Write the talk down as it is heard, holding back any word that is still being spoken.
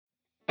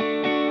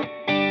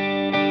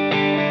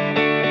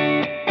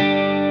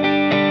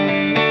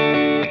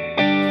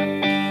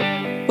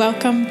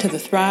to the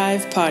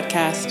Thrive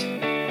Podcast.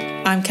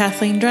 I'm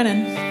Kathleen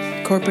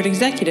Drennan, corporate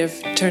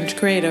executive turned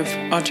creative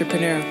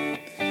entrepreneur.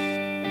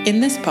 In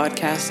this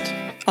podcast,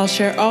 I'll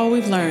share all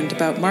we've learned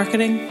about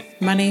marketing,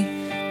 money,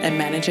 and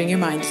managing your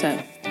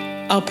mindset.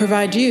 I'll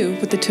provide you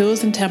with the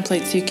tools and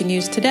templates you can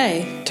use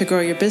today to grow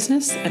your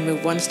business and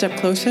move one step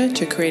closer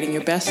to creating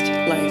your best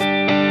life.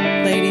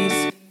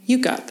 Ladies, you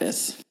got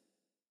this.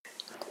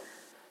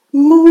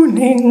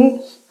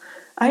 Morning.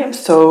 I am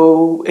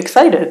so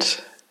excited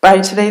by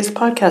today's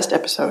podcast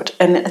episode,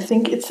 and I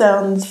think it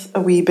sounds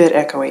a wee bit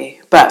echoey,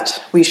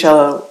 but we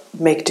shall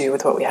make do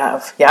with what we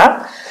have.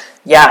 Yeah.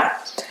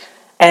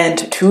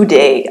 And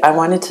today I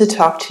wanted to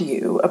talk to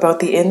you about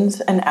the ins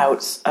and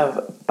outs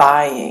of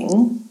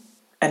buying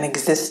an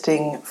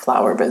existing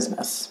flower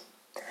business.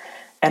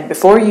 And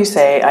before you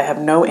say I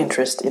have no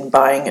interest in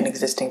buying an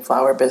existing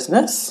flower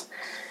business,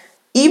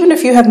 even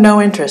if you have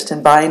no interest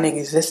in buying an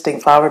existing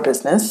flower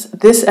business,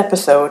 this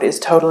episode is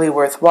totally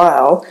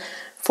worthwhile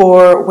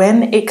for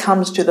when it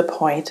comes to the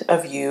point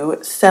of you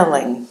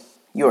selling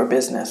your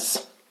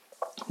business.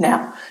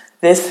 Now,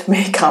 this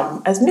may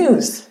come as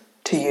news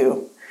to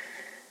you.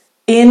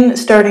 In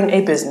starting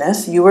a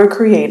business, you are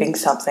creating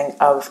something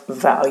of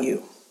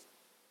value.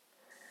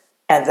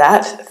 And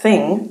that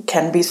thing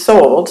can be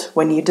sold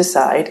when you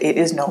decide it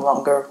is no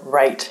longer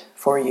right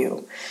for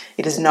you.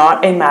 It is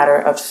not a matter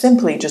of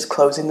simply just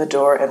closing the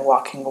door and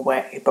walking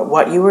away, but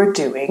what you are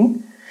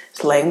doing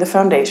is laying the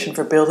foundation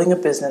for building a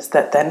business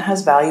that then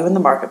has value in the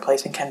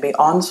marketplace and can be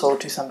on-sold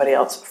to somebody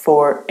else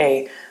for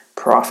a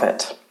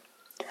profit.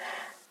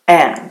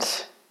 And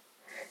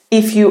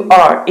if you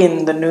are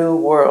in the new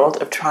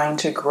world of trying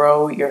to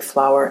grow your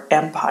flower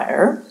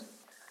empire,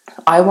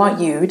 I want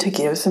you to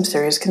give some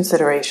serious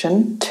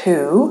consideration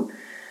to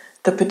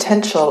the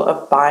potential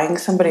of buying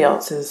somebody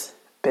else's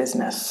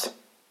business.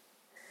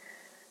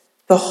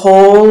 The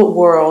whole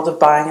world of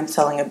buying and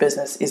selling a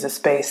business is a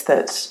space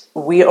that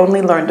we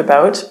only learned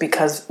about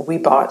because we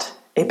bought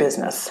a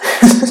business.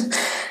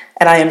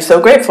 And I am so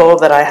grateful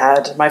that I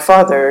had my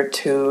father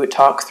to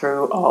talk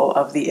through all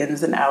of the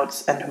ins and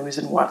outs and who's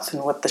and what's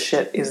and what the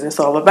shit is this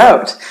all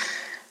about.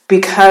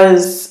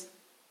 Because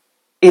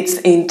it's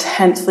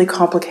intensely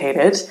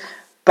complicated,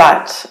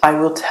 but I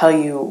will tell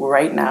you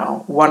right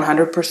now,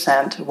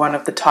 100% one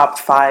of the top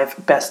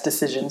 5 best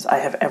decisions I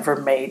have ever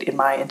made in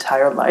my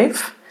entire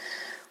life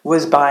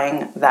was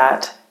buying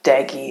that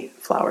daggy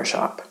flower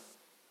shop.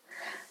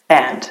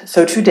 And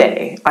so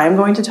today, I'm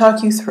going to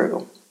talk you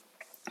through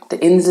the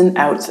ins and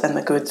outs and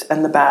the goods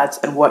and the bads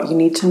and what you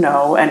need to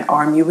know and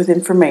arm you with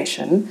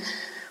information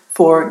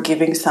for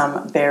giving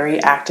some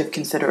very active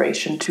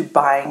consideration to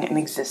buying an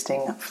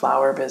existing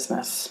flower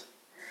business.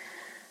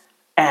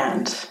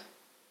 And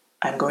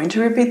I'm going to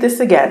repeat this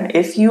again.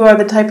 If you are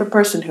the type of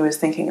person who is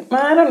thinking,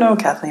 I don't know,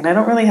 Kathleen, I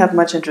don't really have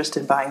much interest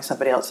in buying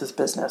somebody else's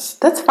business,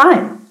 that's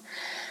fine.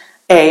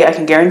 A, I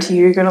can guarantee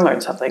you're going to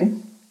learn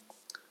something.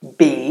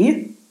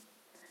 B,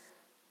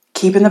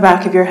 keep in the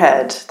back of your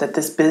head that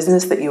this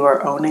business that you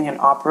are owning and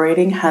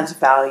operating has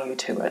value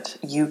to it.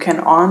 You can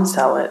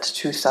on-sell it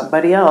to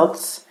somebody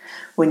else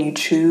when you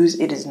choose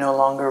it is no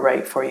longer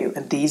right for you.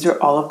 And these are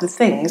all of the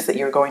things that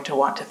you're going to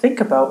want to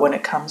think about when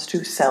it comes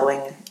to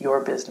selling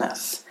your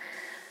business.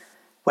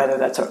 Whether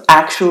that's an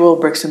actual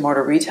bricks and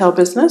mortar retail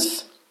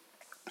business,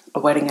 a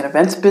wedding and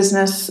events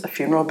business, a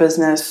funeral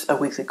business, a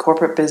weekly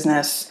corporate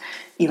business,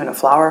 even a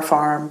flower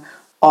farm,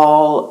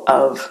 all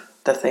of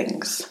the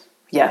things.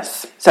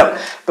 Yes. So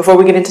before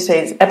we get into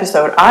today's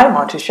episode, I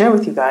want to share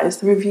with you guys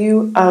the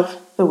review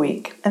of the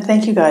week. And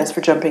thank you guys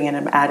for jumping in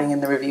and adding in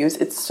the reviews.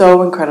 It's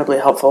so incredibly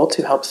helpful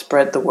to help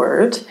spread the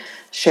word,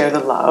 share the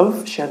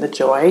love, share the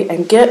joy,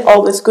 and get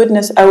all this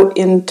goodness out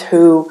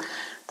into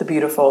the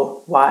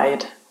beautiful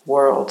wide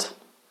world.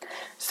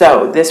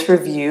 So this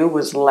review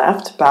was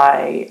left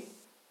by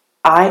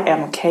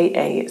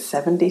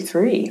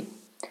IMKA73.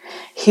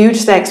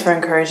 Huge thanks for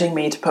encouraging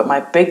me to put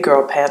my big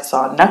girl pants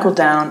on, knuckle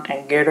down,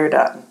 and get her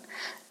done.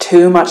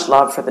 Too much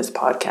love for this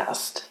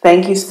podcast.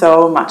 Thank you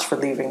so much for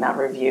leaving that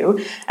review.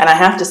 And I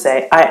have to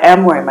say, I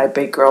am wearing my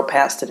big girl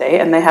pants today,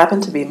 and they happen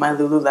to be my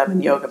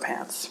Lululemon yoga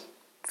pants.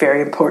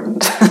 Very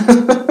important.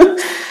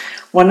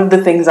 One of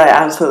the things I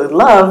absolutely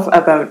love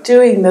about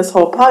doing this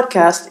whole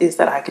podcast is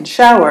that I can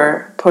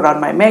shower, put on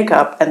my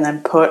makeup, and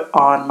then put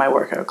on my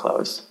workout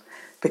clothes.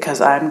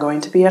 Because I'm going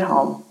to be at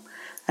home,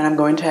 and I'm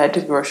going to head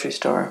to the grocery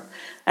store.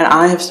 And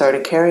I have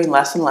started caring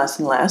less and less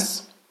and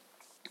less,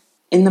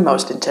 in the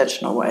most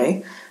intentional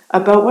way,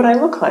 about what I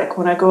look like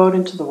when I go out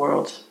into the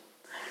world.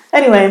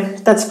 Anyway,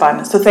 that's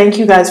fun. So thank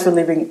you guys for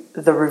leaving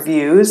the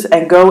reviews,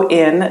 and go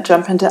in,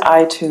 jump into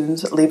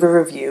iTunes, leave a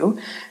review,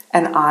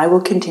 and I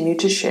will continue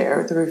to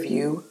share the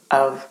review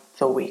of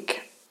the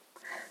week.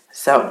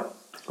 So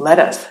let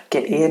us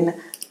get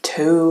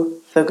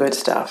into the good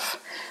stuff.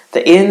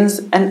 The ins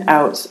and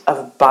outs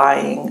of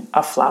buying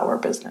a flower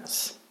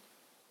business.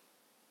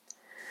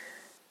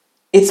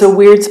 It's a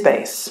weird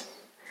space.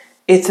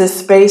 It's a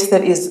space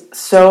that is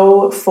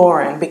so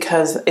foreign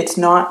because it's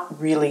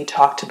not really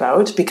talked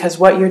about, because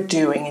what you're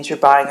doing is you're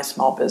buying a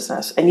small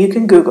business. And you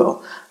can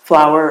Google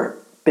flower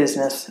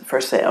business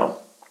for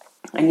sale.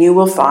 And you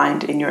will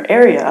find in your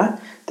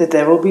area that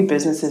there will be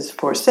businesses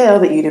for sale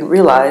that you didn't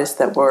realize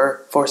that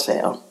were for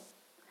sale.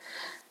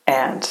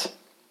 And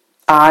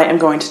I am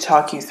going to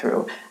talk you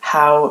through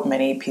how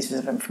many pieces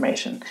of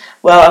information.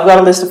 Well, I've got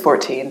a list of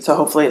 14, so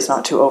hopefully it's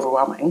not too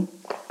overwhelming.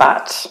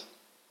 But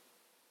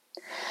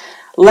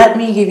let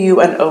me give you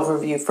an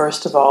overview,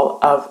 first of all,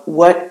 of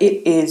what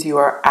it is you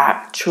are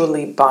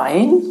actually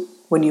buying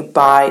when you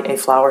buy a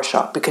flower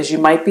shop. Because you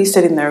might be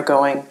sitting there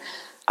going,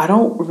 I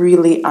don't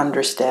really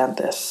understand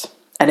this.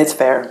 And it's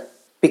fair,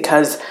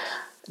 because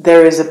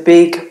there is a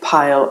big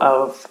pile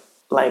of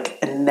like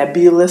a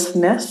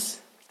nebulousness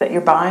that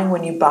you're buying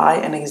when you buy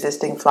an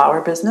existing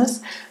flower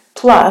business,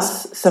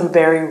 plus some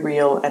very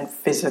real and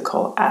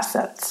physical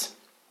assets.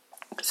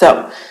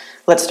 So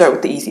let's start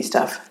with the easy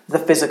stuff, the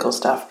physical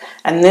stuff.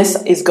 And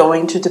this is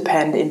going to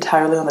depend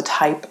entirely on the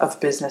type of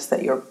business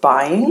that you're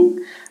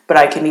buying, but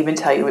I can even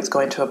tell you it's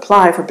going to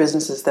apply for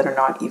businesses that are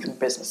not even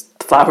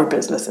flower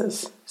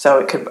businesses. So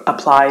it could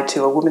apply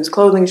to a women's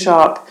clothing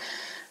shop,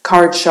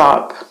 card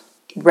shop,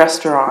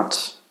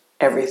 restaurant,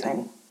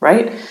 everything,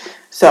 right?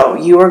 So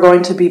you are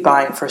going to be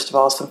buying, first of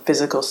all, some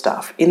physical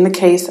stuff. In the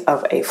case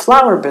of a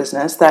flower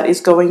business, that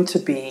is going to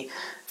be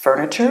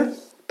furniture,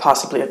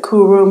 possibly a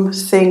cool room,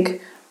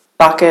 sink,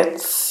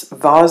 buckets,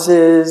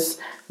 vases,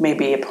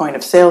 maybe a point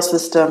of sale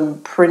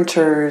system,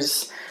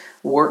 printers,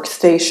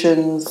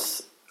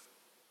 workstations,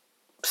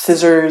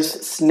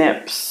 scissors,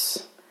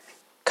 snips,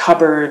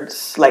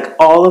 cupboards, like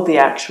all of the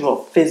actual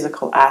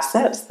physical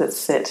assets that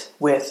sit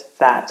with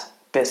that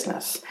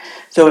business.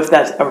 So if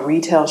that's a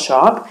retail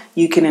shop,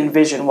 you can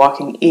envision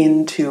walking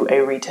into a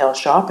retail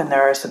shop and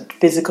there are some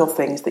physical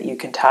things that you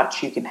can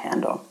touch, you can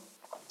handle.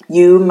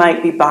 You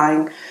might be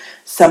buying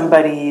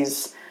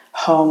somebody's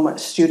home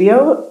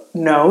studio.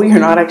 No, you're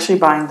not actually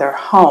buying their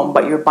home,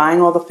 but you're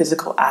buying all the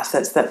physical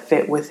assets that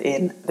fit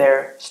within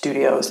their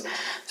studios.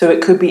 So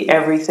it could be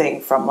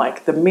everything from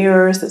like the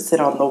mirrors that sit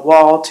on the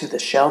wall to the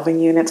shelving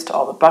units, to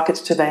all the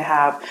buckets they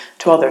have,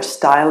 to all their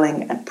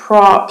styling and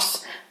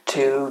props,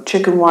 to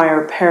chicken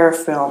wire,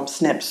 parafilm,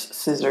 snips,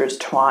 scissors,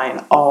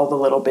 twine, all the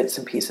little bits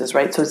and pieces,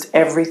 right? So it's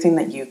everything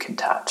that you can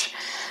touch.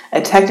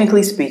 And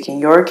technically speaking,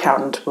 your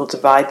accountant will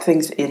divide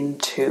things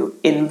into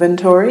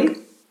inventory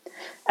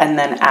and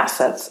then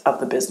assets of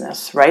the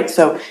business, right?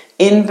 So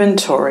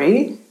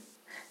inventory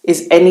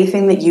is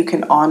anything that you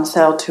can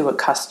on-sell to a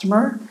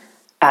customer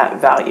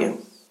at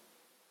value,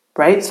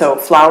 right? So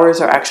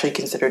flowers are actually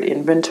considered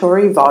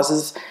inventory.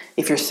 Vases,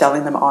 if you're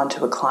selling them on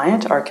to a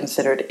client, are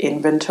considered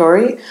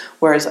inventory,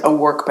 whereas a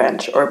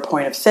workbench or a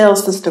point of sale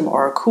system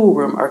or a cool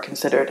room are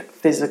considered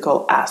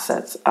physical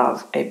assets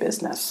of a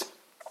business.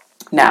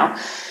 Now,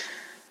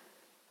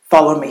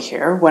 follow me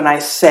here.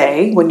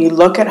 When you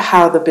look at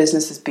how the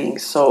business is being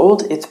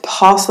sold, it's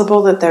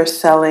possible that they're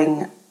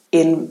selling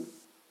in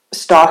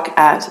stock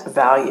at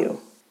value,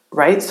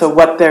 right? So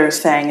what they're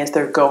saying is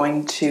they're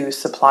going to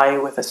supply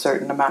you with a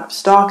certain amount of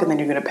stock, and then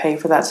you're going to pay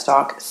for that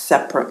stock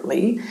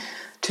separately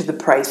to the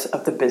price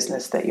of the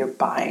business that you're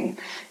buying.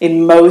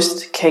 In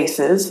most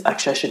cases,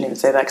 actually I shouldn't even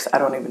say that because I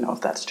don't even know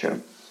if that's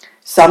true.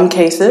 Some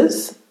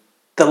cases,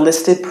 the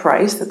listed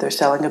price that they're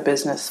selling a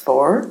business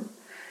for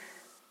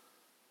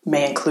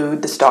may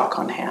include the stock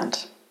on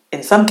hand.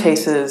 In some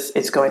cases,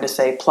 it's going to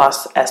say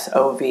plus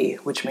SOV,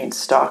 which means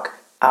stock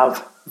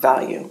of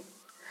value.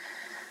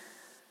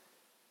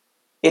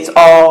 It's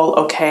all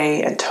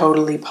okay and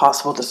totally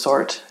possible to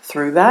sort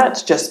through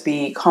that. Just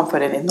be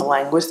confident in the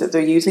language that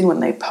they're using when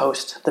they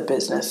post the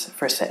business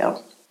for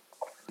sale.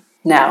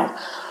 Now,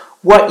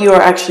 what you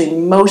are actually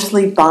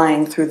mostly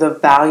buying through the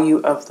value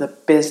of the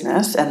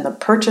business and the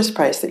purchase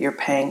price that you're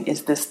paying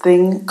is this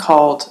thing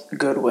called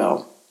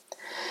goodwill.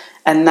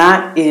 And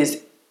that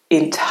is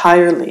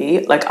entirely,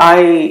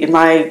 in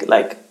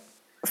my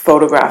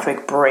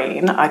photographic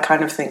brain, I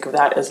kind of think of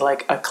that as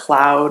like a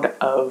cloud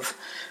of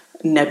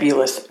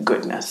nebulous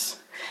goodness.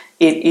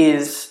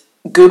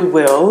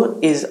 Goodwill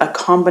is a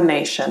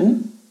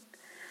combination.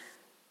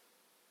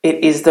 It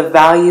is the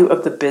value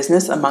of the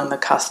business among the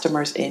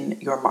customers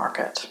in your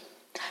market.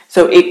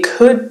 So it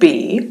could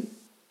be,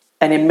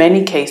 and in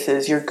many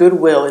cases, your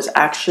goodwill is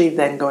actually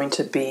then going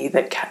to be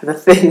the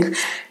thing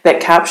that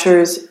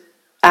captures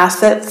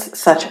assets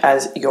such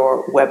as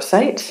your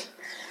website,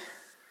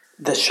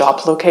 the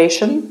shop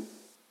location,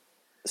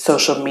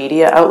 social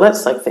media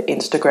outlets like the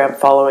Instagram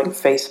following,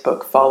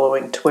 Facebook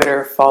following,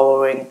 Twitter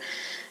following,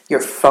 your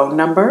phone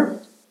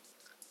number,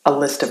 a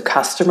list of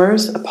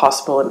customers, a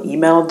possible an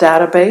email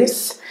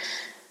database.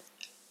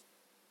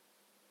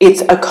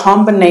 It's a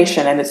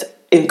combination, and it's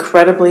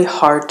incredibly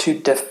hard to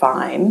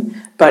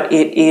define, but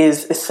it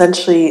is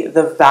essentially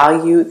the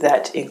value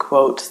that, in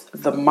quotes,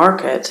 the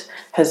market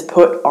has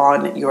put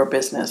on your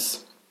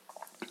business.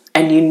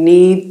 And you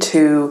need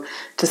to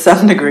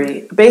some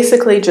degree,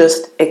 basically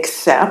just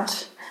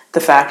accept the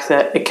fact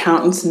that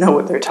accountants know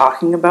what they're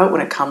talking about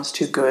when it comes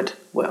to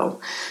goodwill.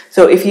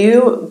 So if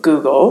you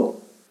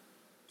Google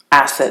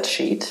asset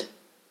sheet,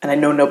 and I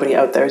know nobody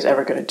out there is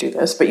ever going to do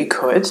this, but you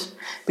could,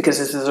 because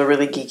this is a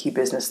really geeky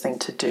business thing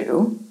to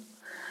do.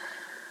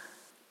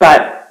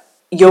 But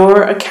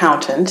your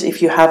accountant,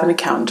 if you have an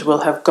accountant, will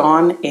have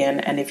gone in,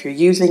 and if you're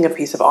using a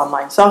piece of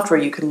online software,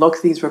 you can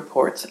look these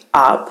reports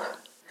up,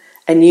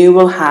 and you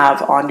will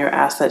have on your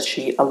asset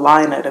sheet a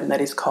line item that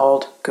is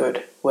called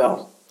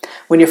goodwill.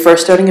 When you're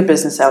first starting a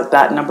business out,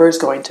 that number is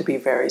going to be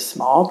very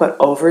small, but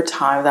over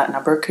time that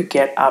number could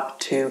get up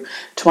to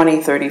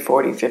 $20, $30,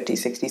 $40, $50,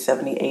 $60,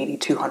 $70, $80,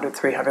 $200,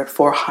 $300,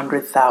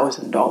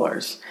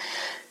 $400,000,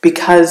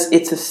 because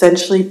it's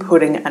essentially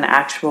putting an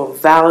actual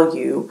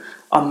value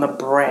on the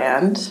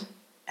brand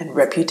and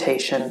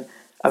reputation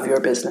of your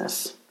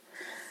business.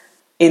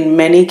 In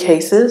many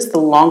cases, the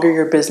longer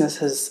your business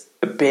has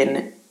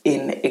been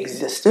in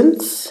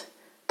existence,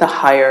 the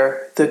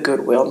higher the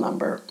goodwill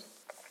number.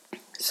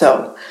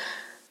 So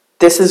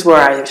this is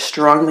where I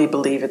strongly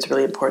believe it's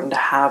really important to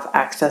have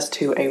access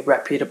to a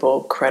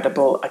reputable,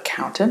 credible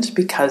accountant,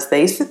 because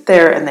they sit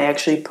there and they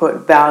actually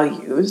put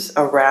values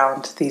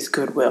around these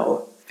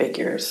goodwill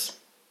figures.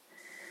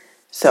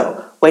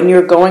 So when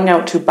you're going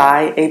out to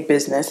buy a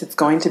business, it's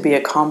going to be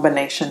a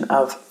combination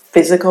of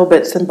physical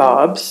bits and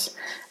bobs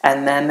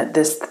and then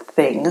this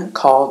thing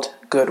called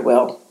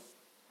goodwill.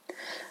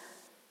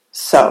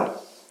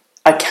 So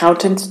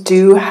accountants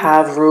do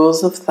have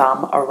rules of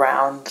thumb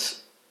around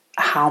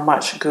how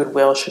much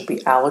goodwill should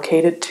be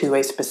allocated to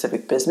a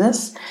specific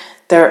business.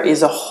 There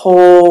is a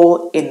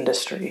whole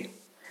industry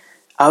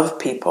of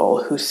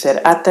people who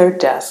sit at their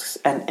desks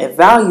and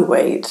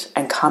evaluate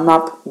and come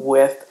up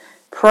with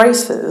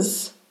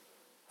prices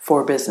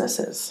for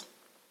businesses.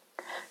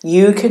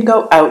 You can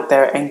go out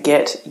there and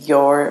get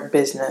your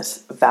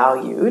business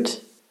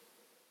valued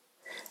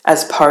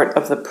as part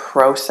of the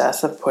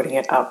process of putting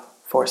it up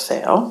for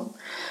sale.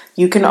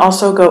 You can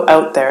also go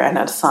out there and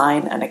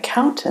assign an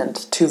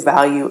accountant to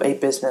value a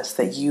business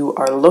that you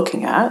are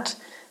looking at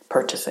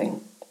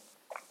purchasing.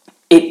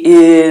 It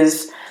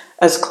is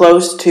as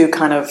close to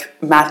kind of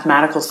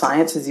mathematical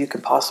science as you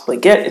can possibly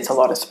get. It's a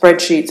lot of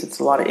spreadsheets, it's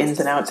a lot of ins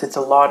and outs, it's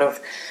a lot of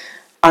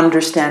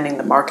understanding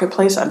the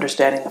marketplace,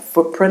 understanding the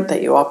footprint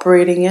that you're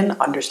operating in,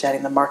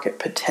 understanding the market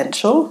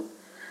potential.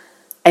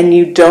 And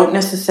you don't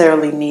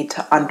necessarily need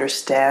to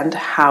understand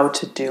how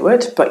to do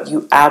it, but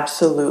you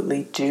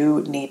absolutely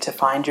do need to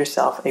find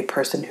yourself a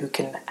person who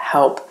can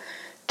help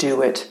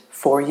do it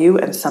for you,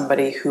 and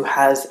somebody who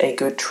has a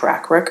good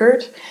track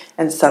record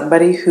and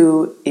somebody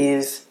who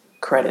is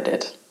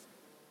credited.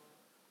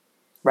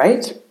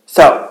 Right?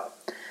 So,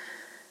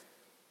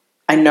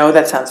 I know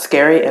that sounds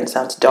scary and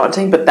sounds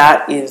daunting, but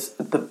that is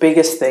the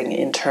biggest thing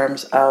in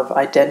terms of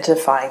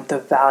identifying the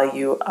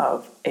value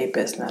of a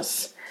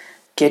business.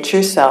 Get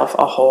yourself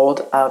a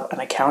hold of an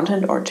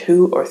accountant or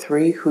 2 or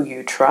 3 who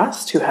you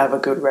trust, who have a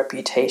good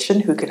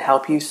reputation, who can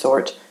help you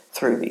sort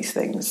through these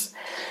things.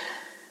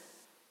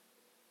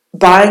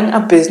 Buying a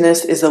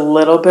business is a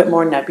little bit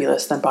more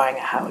nebulous than buying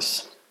a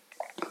house,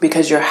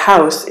 because your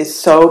house is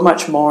so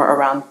much more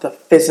around the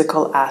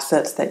physical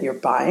assets that you're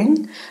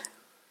buying.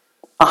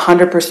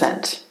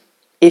 100%.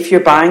 If you're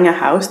buying a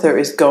house, there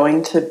is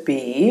going to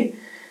be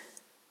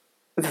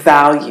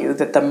value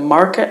that the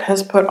market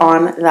has put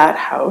on that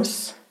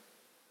house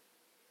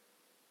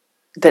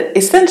that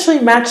essentially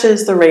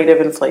matches the rate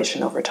of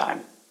inflation over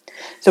time.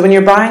 So when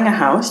you're buying a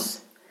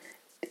house,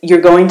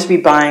 you're going to be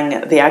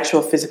buying the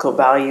actual physical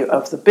value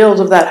of the build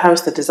of that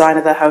house, the design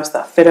of that house,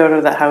 the fit out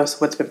of that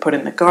house, what's been put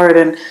in the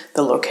garden,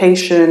 the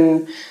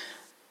location,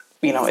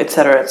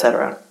 etc.,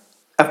 etc.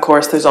 Of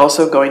course, there's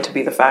also going to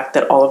be the fact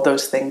that all of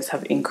those things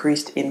have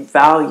increased in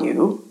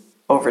value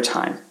over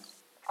time.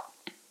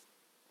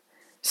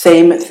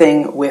 Same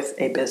thing with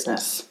a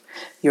business.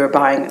 You're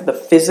buying the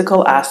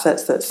physical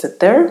assets that sit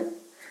there,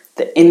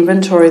 the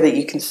inventory that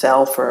you can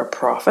sell for a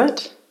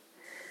profit,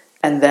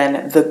 and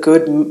then the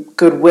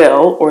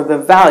goodwill or the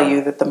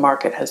value that the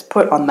market has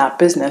put on that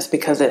business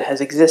because it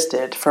has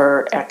existed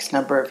for X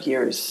number of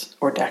years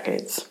or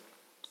decades.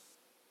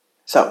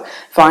 So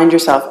find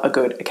yourself a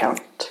good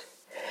accountant.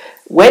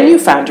 When you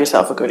found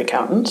yourself a good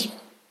accountant,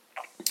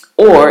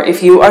 or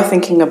if you are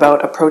thinking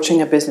about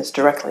approaching a business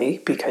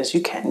directly, because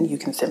you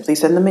can simply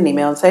send them an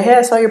email and say, hey,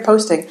 I saw your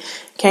posting.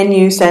 Can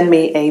you send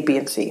me A, B,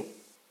 and C?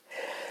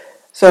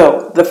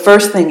 So the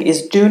first thing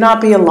is, do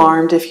not be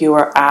alarmed if you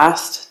are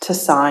asked to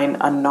sign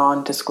a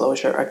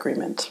non-disclosure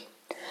agreement.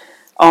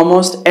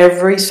 Almost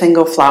every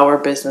single flower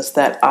business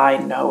that I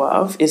know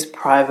of is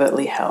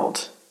privately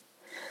held.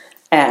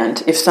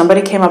 And if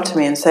somebody came up to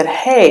me and said,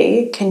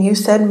 hey, can you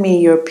send me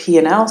your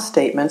P&L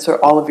statements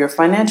or all of your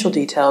financial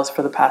details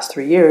for the past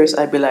 3 years?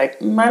 I'd be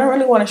like, I don't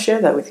really want to share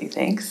that with you,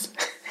 thanks.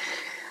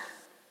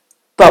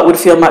 But would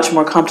feel much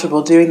more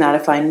comfortable doing that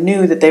if I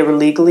knew that they were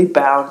legally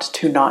bound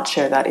to not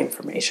share that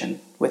information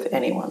with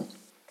anyone.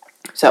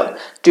 So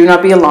do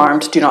not be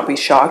alarmed, do not be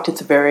shocked. It's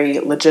a very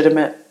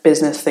legitimate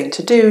business thing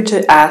to do,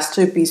 to ask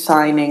to be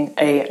signing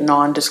a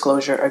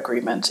non-disclosure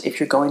agreement if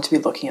you're going to be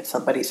looking at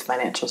somebody's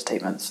financial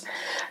statements.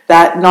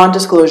 That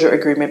non-disclosure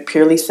agreement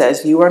purely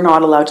says you are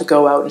not allowed to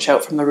go out and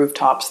shout from the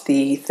rooftops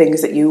the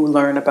things that you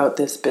learn about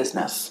this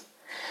business.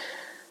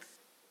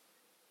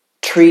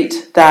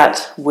 Treat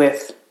that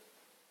with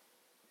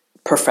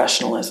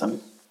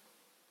professionalism.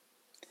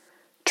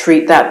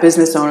 Treat that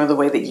business owner the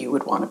way that you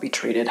would want to be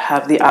treated.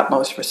 Have the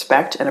utmost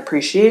respect and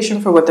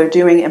appreciation for what they're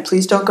doing, and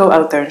please don't go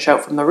out there and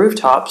shout from the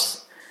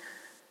rooftops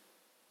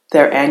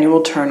their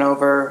annual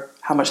turnover,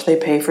 how much they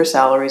pay for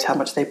salaries, how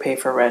much they pay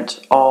for rent,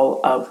 all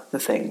of the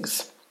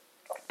things.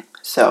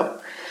 So,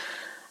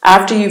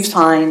 after you've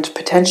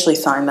potentially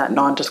signed that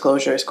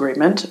non-disclosure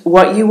agreement,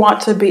 what you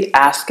want to be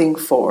asking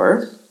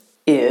for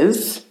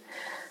is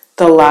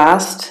the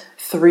last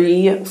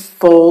 3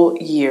 full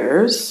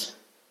years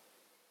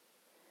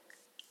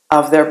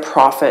of their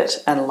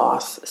profit and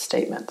loss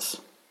statements.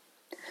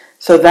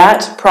 So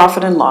that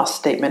profit and loss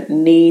statement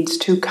needs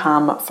to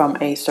come from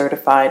a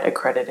certified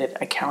accredited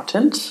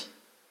accountant,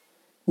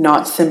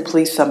 not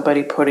simply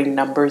somebody putting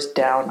numbers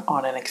down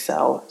on an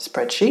Excel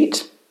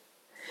spreadsheet.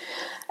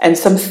 And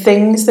some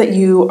things that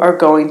you are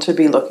going to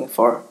be looking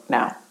for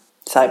now.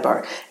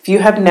 Sidebar. If you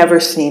have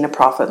never seen a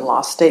profit and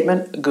loss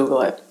statement,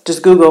 Google it.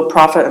 Just Google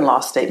profit and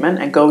loss statement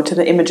and go to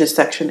the images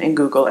section in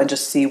Google and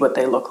just see what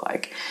they look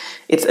like.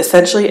 It's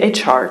essentially a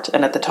chart,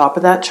 and at the top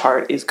of that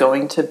chart is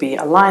going to be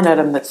a line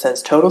item that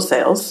says total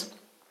sales,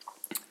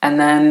 and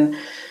then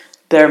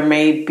there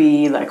may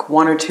be like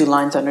 1 or 2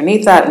 lines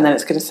underneath that, and then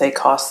it's going to say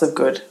costs of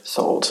goods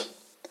sold.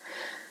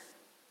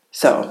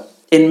 So,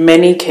 in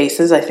many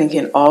cases, I think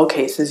in all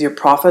cases, your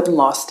profit and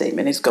loss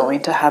statement is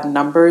going to have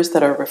numbers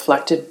that are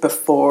reflected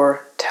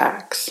before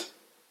tax.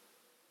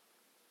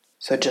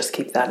 So just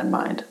keep that in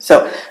mind.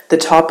 So the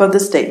top of the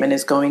statement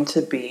is going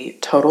to be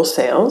total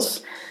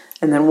sales,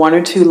 and then 1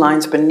 or 2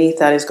 lines beneath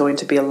that is going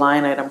to be a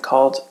line item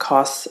called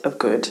costs of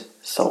goods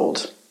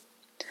sold.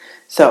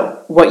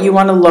 So what you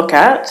want to look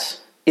at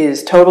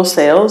is total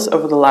sales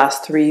over the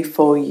last 3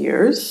 full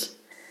years,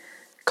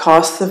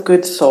 costs of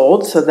goods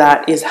sold, so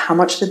that is how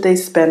much did they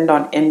spend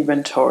on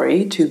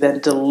inventory to then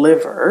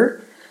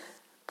deliver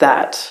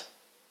that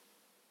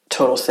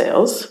total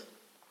sales.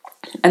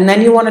 And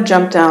then you want to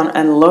jump down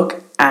and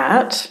look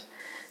at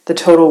the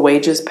total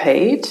wages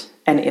paid.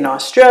 And in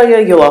Australia,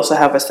 you'll also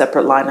have a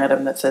separate line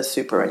item that says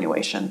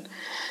superannuation.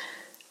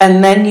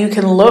 And then you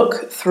can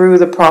look through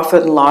the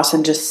profit and loss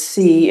and just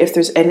see if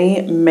there's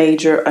any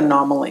major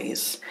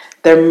anomalies.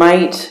 There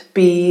might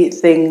be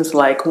things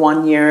like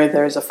 1 year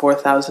there's a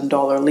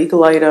 $4,000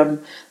 legal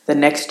item, the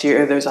next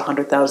year there's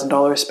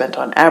 $100,000 spent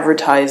on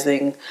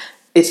advertising.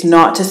 It's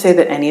not to say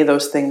that any of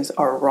those things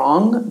are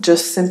wrong,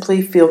 just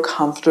simply feel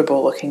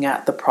comfortable looking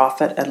at the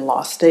profit and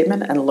loss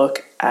statement and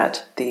look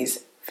at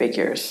these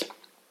figures.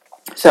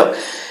 So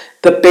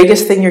the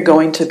biggest thing you're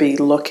going to be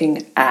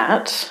looking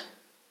at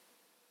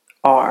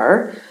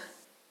are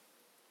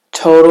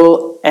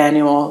total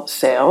annual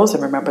sales,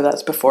 and remember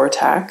that's before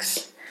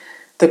tax,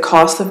 the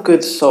cost of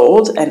goods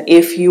sold, and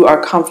if you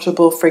are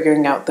comfortable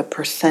figuring out the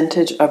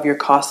percentage of your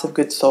cost of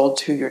goods sold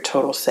to your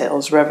total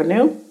sales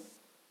revenue,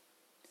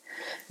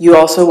 you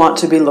also want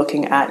to be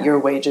looking at your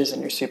wages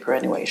and your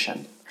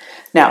superannuation.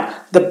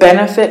 Now, the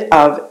benefit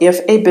of if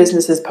a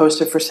business is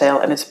posted for sale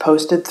and it's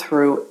posted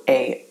through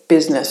a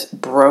business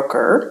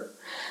broker,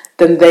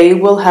 then they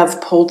will have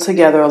pulled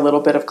together a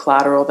little bit of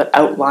collateral that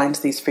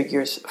outlines these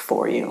figures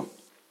for you.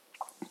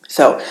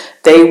 So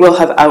they will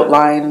have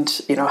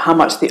outlined, how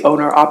much the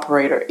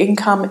owner-operator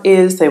income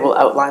is. They will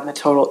outline the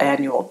total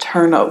annual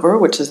turnover,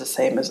 which is the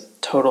same as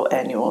total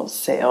annual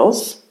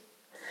sales.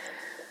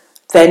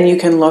 Then you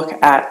can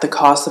look at the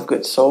cost of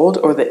goods sold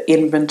or the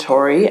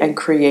inventory and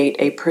create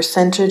a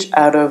percentage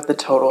out of the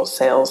total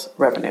sales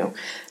revenue.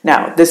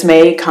 Now, this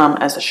may come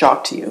as a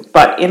shock to you,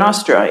 but in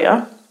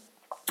Australia,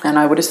 and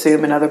I would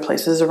assume in other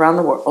places around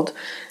the world,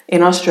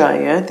 in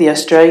Australia, the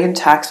Australian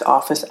Tax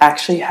Office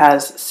actually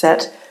has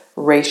set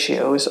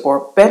ratios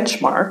or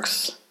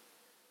benchmarks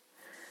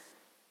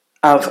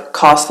of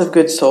cost of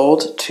goods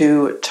sold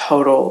to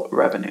total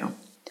revenue.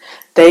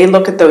 They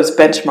look at those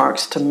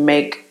benchmarks to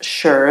make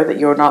sure that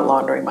you're not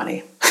laundering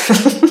money.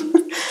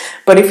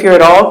 But if you're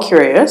at all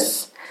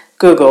curious,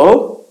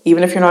 Google,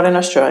 even if you're not in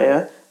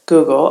Australia,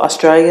 Google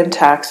Australian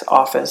Tax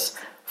Office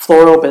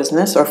floral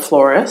business or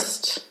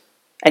florist,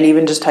 and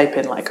even just type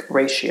in like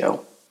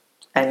ratio,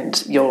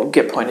 and you'll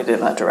get pointed in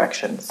that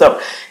direction. So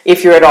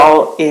if you're at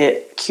all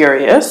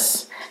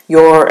curious,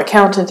 your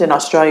accountant in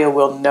Australia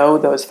will know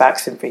those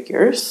facts and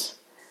figures,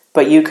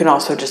 but you can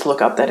also just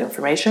look up that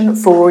information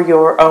for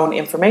your own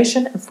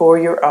information and for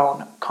your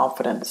own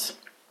confidence.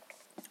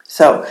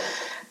 So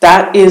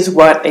that is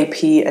what a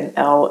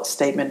P&L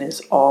statement is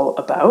all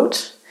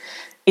about.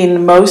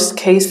 In most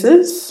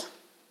cases,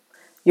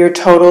 your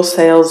total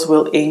sales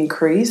will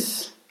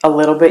increase a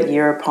little bit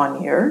year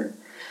upon year,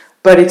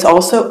 but it's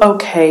also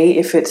okay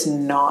if it's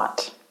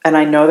not. And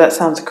I know that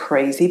sounds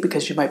crazy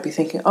because you might be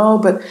thinking, oh,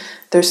 but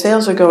their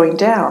sales are going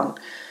down.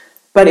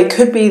 But it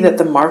could be that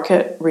the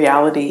market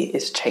reality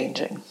is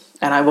changing.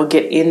 And I will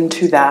get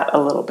into that a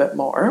little bit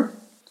more.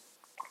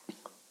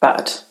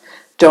 But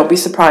don't be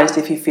surprised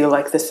if you feel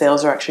like the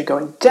sales are actually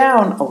going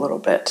down a little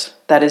bit.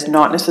 That is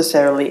not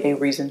necessarily a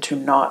reason to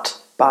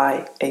not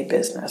buy a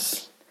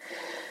business.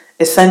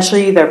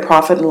 Essentially, their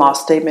profit and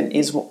loss statement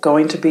is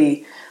going to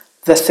be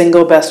the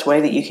single best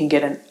way that you can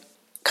get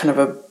kind of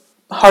a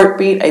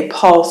heartbeat, a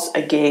pulse,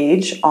 a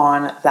gauge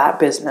on that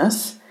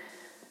business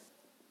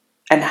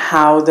and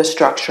how the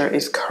structure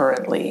is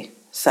currently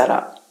set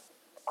up.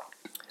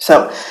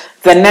 So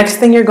the next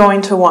thing you're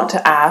going to want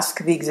to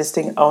ask the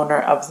existing owner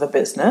of the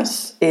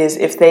business is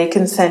if they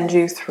can send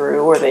you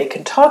through, or they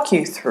can talk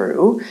you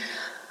through,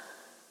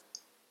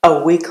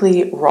 a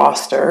weekly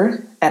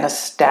roster and a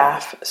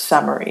staff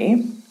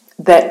summary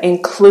that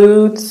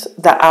includes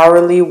the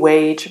hourly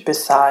wage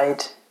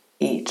beside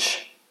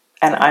each.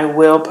 And I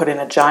will put in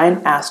a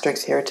giant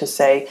asterisk here to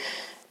say,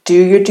 do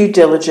your due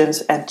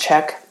diligence and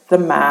check the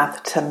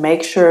math to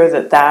make sure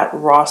that that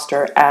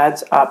roster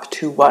adds up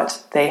to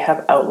what they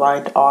have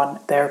outlined on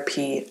their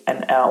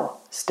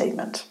P&L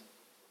statement.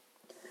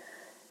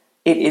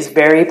 It is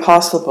very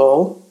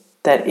possible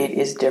that it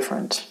is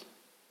different.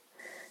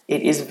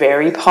 It is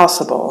very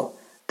possible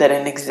that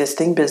an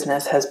existing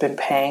business has been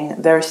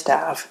paying their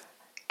staff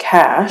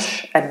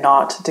cash and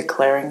not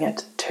declaring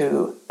it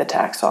to the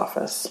tax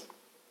office.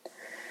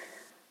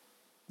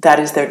 That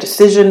is their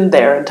decision.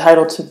 They are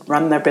entitled to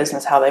run their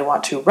business how they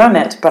want to run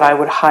it, but I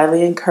would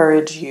highly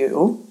encourage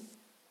you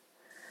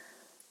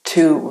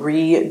to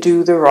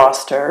redo the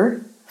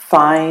roster,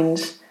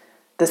 find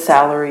the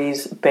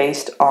salaries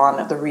based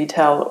on the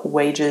retail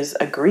wages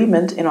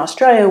agreement in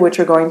Australia, which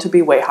are going to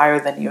be way higher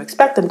than you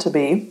expect them to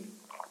be,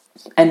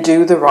 and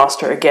do the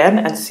roster again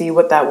and see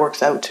what that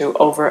works out to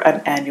over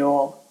an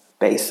annual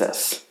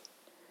basis.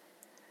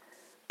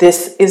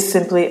 This is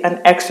simply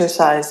an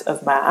exercise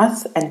of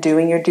math and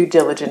doing your due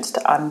diligence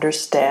to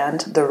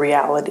understand the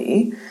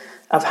reality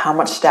of how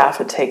much staff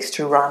it takes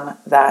to run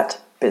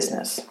that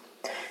business.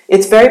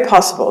 It's very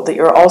possible that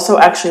you're also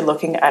actually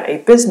looking at a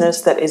business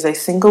that is a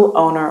single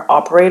owner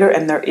operator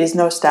and there is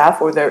no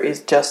staff, or there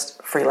is just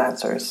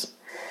freelancers.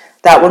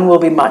 That one will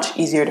be much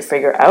easier to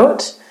figure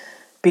out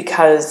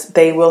because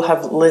they will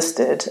have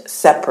listed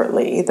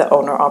separately the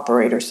owner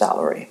operator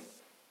salary.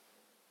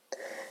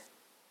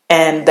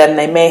 And then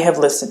they may have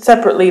listed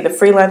separately the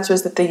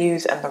freelancers that they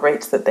use and the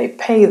rates that they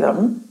pay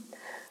them.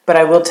 But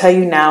I will tell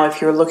you now, if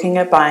you're looking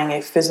at buying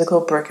a physical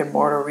brick and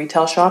mortar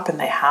retail shop and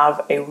they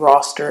have a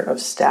roster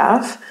of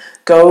staff,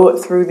 go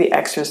through the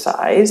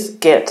exercise,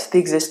 get the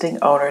existing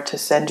owner to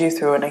send you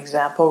through an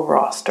example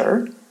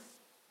roster,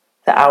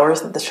 the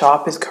hours that the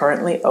shop is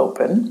currently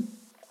open,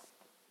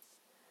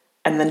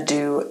 and then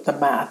do the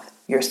math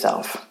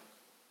yourself.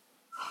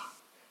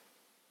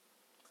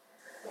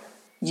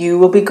 You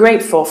will be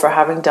grateful for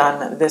having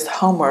done this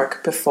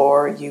homework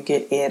before you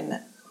get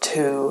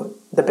into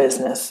the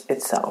business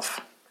itself.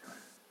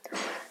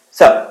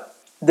 So,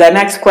 the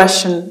next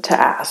question to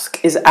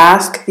ask is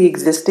ask the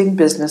existing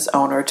business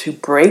owner to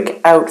break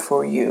out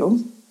for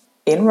you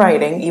in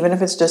writing, even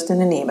if it's just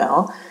in an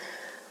email,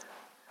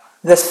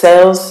 the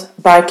sales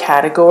by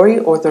category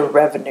or the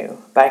revenue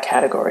by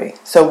category.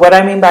 So what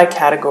I mean by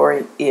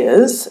category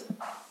is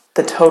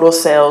the total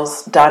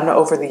sales done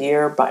over the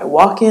year by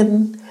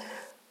walk-in,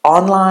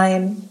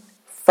 online,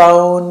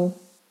 phone,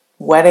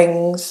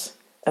 weddings,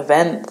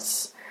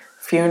 events,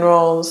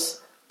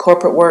 funerals,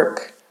 corporate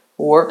work,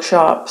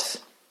 workshops,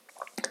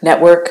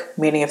 network,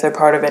 meaning if they're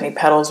part of any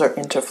Petals or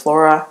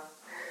Interflora.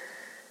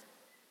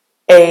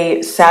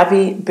 A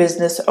savvy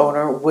business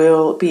owner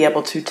will be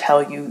able to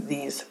tell you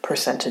these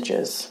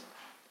percentages.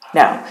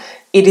 Now,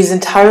 it is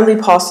entirely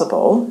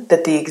possible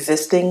that the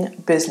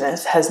existing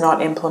business has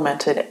not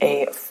implemented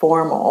a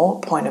formal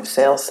point of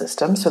sale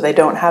system, so they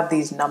don't have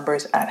these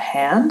numbers at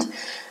hand,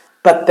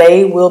 but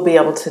they will be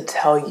able to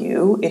tell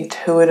you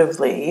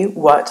intuitively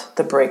what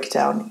the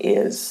breakdown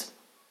is.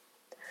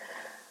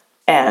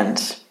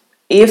 And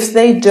if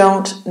they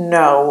don't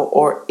know,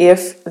 or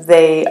if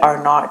they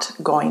are not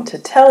going to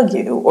tell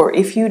you, or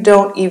if you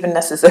don't even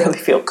necessarily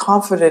feel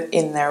confident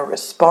in their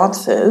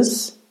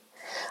responses,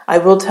 I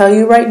will tell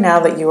you right now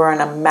that you are in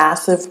a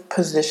massive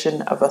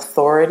position of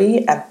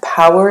authority and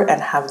power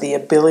and have the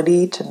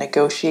ability to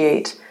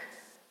negotiate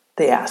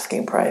the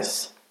asking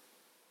price.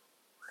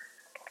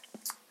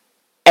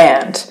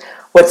 And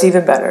what's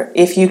even better,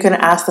 if you can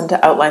ask them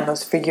to outline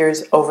those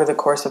figures over the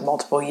course of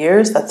multiple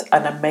years, that's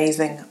an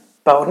amazing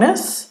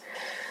bonus.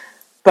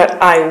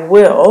 But I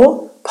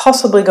will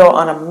possibly go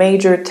on a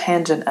major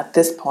tangent at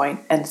this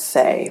point and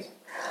say,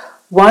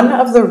 one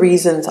of the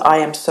reasons I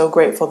am so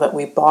grateful that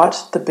we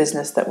bought the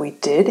business that we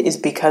did is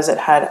because it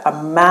had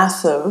a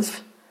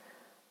massive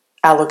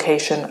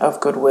allocation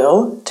of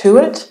goodwill to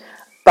it,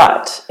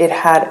 but it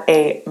had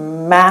a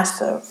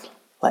massive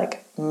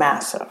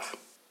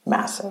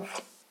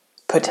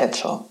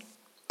potential.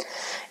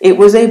 It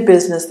was a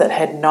business that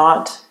had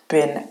not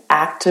been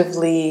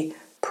actively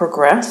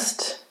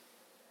progressed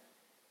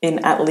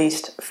in at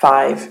least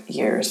 5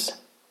 years.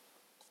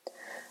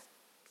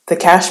 The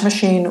cash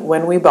machine,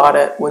 when we bought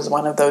it, was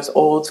one of those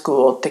old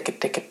school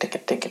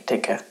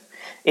ticka.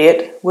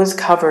 It was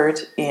covered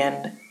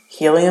in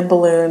helium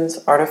balloons,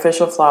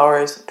 artificial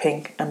flowers,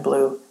 pink and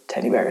blue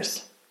teddy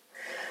bears.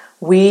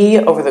 We,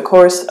 over the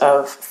course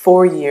of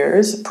 4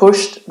 years,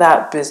 pushed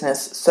that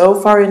business so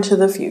far into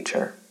the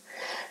future,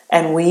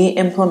 and we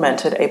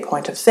implemented a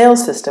point of sale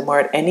system where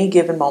at any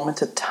given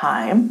moment of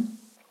time,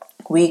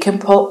 we can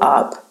pull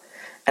up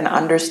and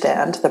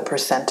understand the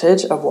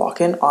percentage of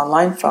walk-in,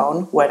 online,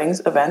 phone,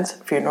 weddings, events,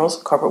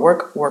 funerals, corporate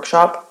work,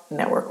 workshop,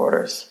 network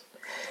orders.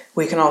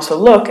 We can also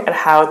look at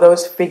how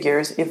those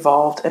figures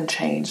evolved and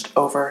changed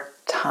over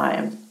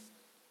time.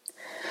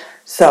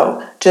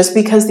 So, just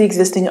because the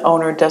existing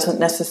owner doesn't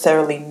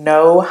necessarily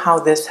know how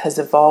this has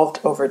evolved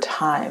over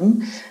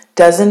time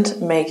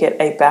doesn't make it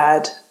a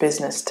bad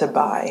business to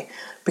buy,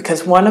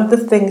 because one of the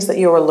things that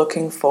you are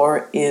looking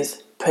for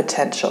is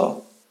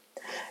potential.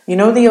 You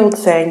know the old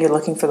saying, you're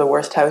looking for the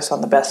worst house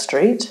on the best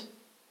street?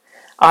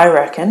 I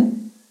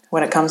reckon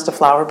when it comes to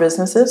flower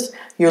businesses,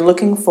 you're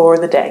looking for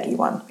the daggy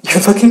one.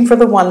 You're looking for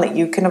the one that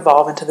you can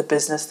evolve into the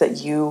business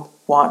that you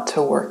want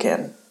to work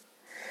in.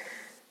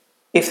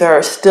 If there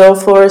are still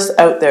florists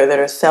out there that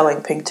are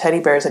selling pink teddy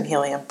bears and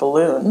helium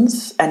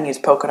balloons and use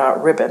polka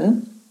dot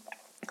ribbon,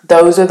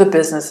 those are the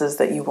businesses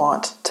that you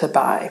want to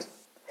buy,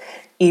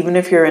 even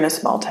if you're in a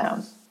small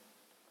town.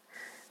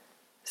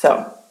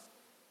 So,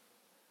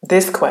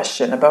 this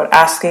question about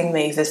asking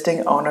the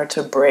existing owner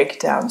to break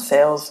down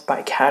sales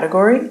by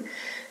category,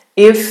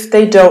 if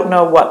they don't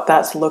know what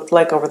that's looked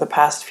like over the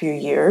past few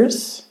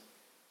years,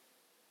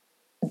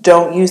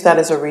 don't use that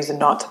as a reason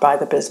not to buy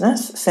the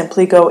business.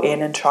 Simply go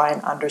in and try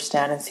and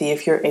understand and see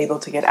if you're able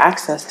to get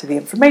access to the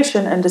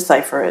information and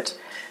decipher it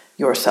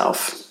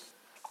yourself.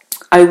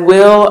 I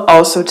will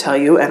also tell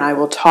you, and I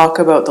will talk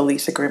about the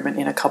lease agreement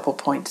in a couple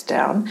points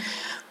down,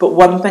 but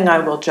one thing I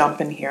will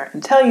jump in here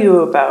and tell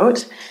you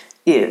about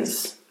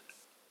is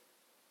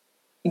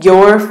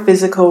your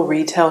physical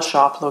retail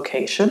shop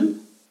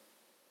location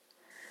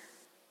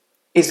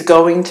is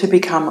going to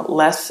become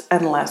less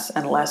and less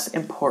and less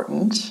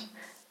important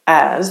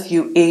as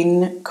you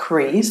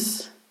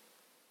increase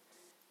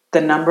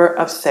the number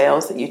of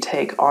sales that you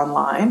take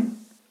online,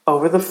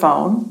 over the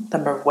phone, the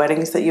number of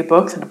weddings that you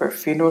book, the number of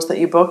funerals that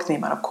you book, the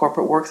amount of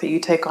corporate work that you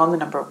take on, the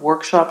number of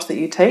workshops that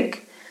you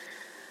take.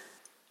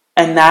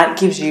 And that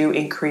gives you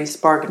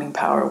increased bargaining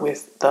power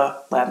with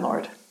the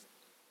landlord.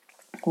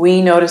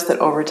 We noticed that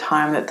over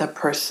time that the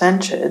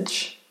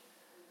percentage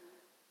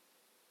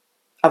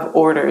of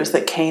orders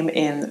that came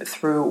in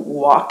through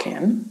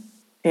walk-in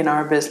in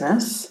our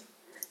business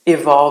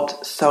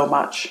evolved so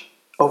much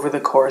over the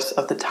course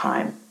of the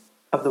time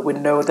of the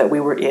window that we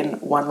were in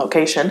one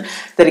location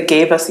that it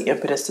gave us the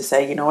impetus to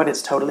say, you know what,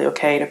 it's totally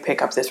okay to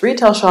pick up this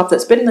retail shop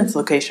that's been in this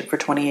location for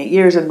 28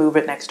 years and move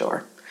it next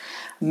door.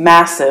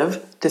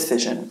 Massive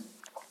decision.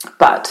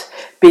 But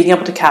being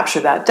able to capture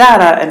that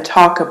data and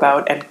talk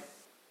about and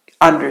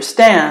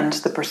understand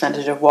the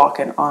percentage of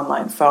walk-in,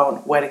 online,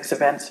 phone, weddings,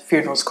 events,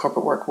 funerals,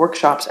 corporate work,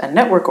 workshops, and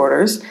network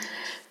orders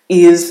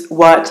is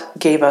what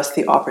gave us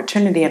the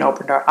opportunity and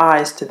opened our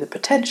eyes to the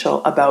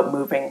potential about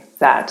moving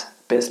that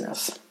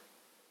business.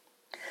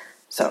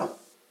 So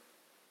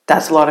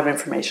that's a lot of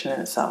information in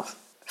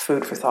itself.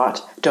 Food for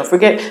thought. Don't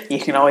forget, you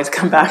can always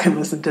come back and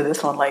listen to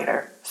this one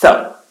later.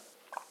 So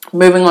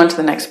moving on to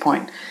the next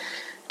point.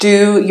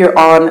 Do your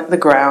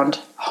on-the-ground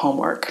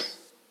homework.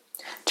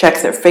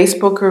 Check their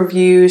Facebook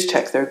reviews,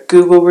 check their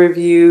Google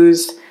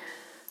reviews,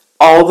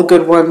 all the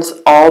good ones,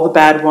 all the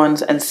bad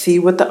ones, and see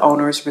what the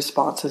owner's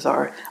responses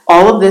are.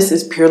 All of this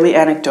is purely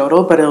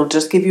anecdotal, but it'll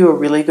just give you a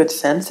really good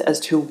sense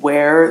as to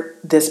where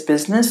this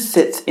business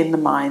sits in the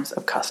minds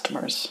of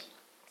customers.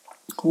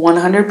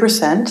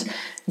 100%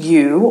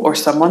 you or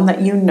someone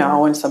that you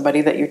know and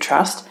somebody that you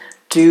trust,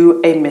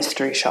 do a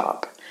mystery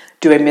shop.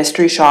 Do a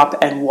mystery shop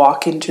and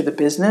walk into the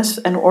business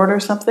and order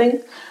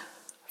something.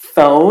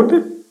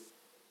 Phone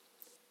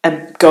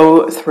and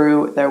go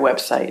through their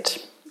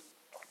website.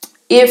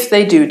 If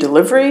they do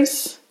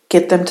deliveries,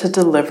 get them to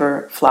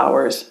deliver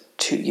flowers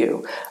to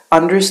you.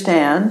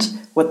 Understand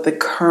what the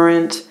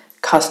current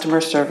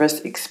customer service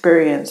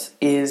experience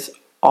is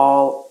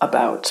all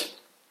about.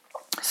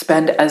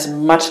 Spend as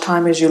much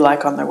time as you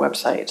like on their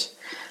website.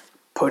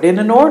 Put in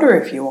an order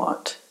if you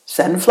want.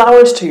 Send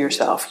flowers to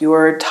yourself. You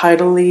are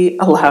totally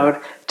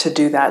allowed to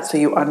do that so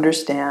you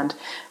understand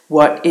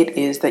what it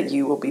is that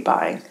you will be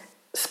buying.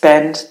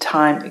 Spend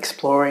time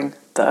exploring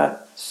the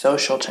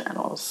social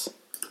channels.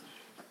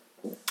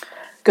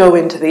 Go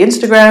into the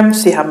Instagram,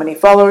 see how many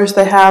followers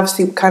they have,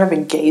 see what kind of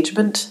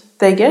engagement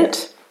they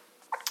get.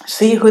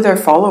 See who they're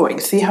following,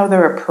 see how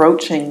they're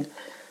approaching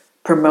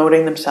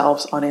promoting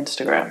themselves on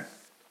Instagram.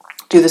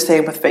 Do the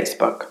same with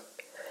Facebook.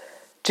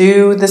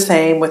 Do the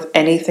same with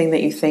anything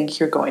that you think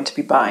you're going to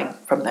be buying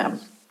from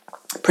them.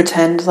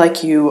 Pretend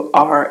like you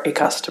are a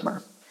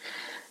customer.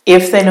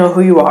 If they know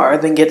who you are,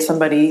 then get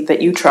somebody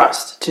that you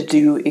trust to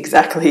do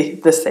exactly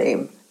the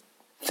same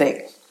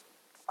thing.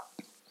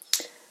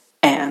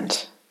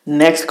 And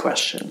next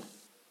question.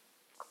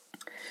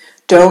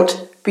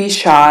 Don't be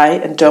shy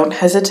and don't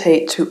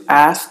hesitate to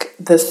ask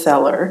the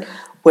seller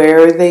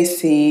where they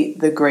see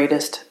the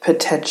greatest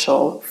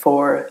potential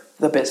for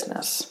the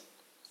business.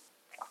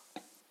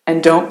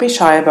 And don't be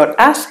shy about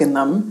asking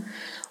them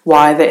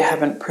why they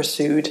haven't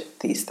pursued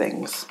these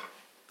things.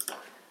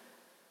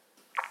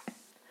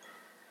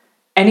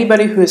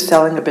 Anybody who is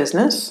selling a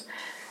business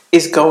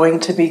is going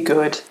to be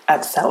good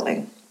at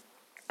selling.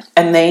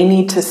 And they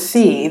need to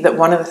see that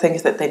one of the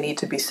things that they need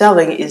to be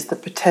selling is the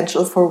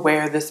potential for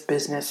where this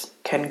business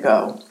can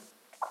go.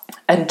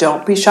 And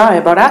don't be shy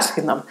about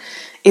asking them.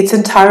 It's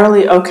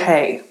entirely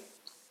okay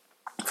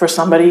for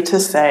somebody to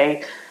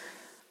say,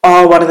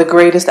 oh, one of the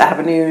greatest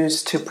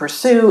avenues to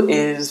pursue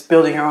is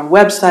building your own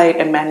website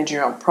and managing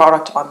your own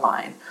product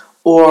online,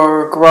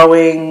 or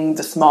growing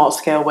the small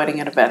scale wedding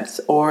and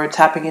events, or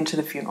tapping into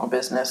the funeral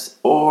business,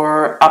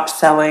 or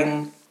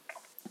upselling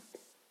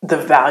the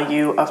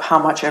value of how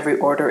much every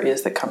order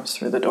is that comes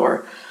through the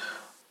door.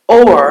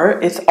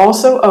 Or it's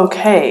also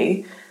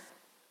okay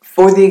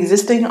for the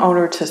existing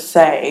owner to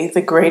say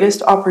the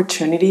greatest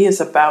opportunity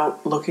is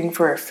about looking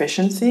for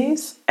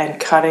efficiencies and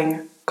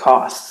cutting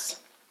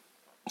costs.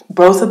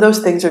 Both of those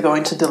things are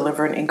going to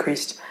deliver an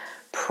increased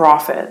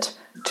profit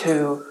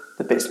to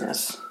the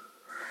business.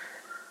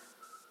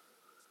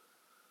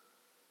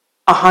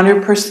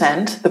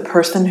 100%, the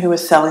person who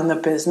is selling the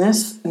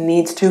business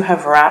needs to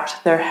have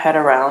wrapped their head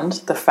around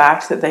the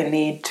fact that they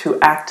need to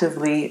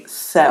actively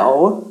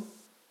sell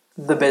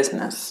the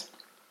business.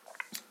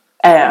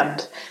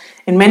 And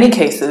in many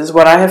cases,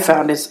 what I have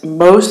found is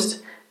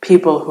most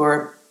people who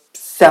are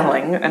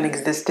selling an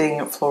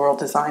existing floral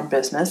design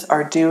business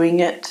are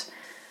doing it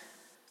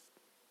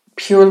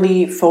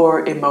purely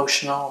for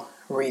emotional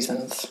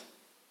reasons,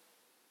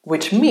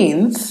 which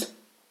means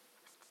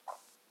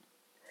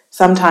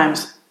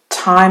sometimes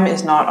time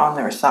is not on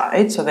their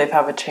side, so they've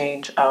had a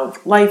change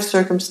of life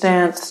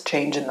circumstance,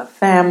 change in the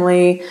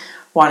family,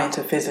 wanting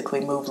to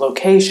physically move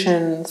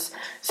locations.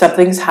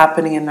 Something's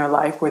happening in their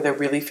life where they're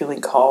really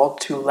feeling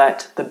called to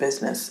let the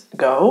business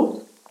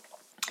go.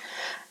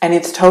 And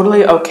it's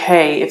totally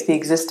okay if the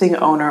existing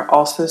owner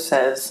also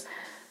says,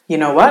 you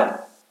know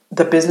what?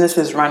 The business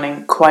is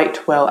running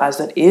quite well as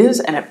it is,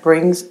 and it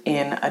brings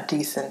in a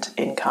decent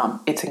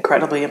income. It's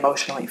incredibly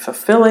emotionally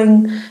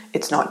fulfilling.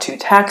 It's not too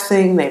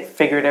taxing. They've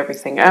figured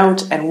everything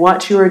out. And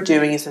what you are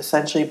doing is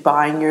essentially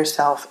buying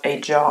yourself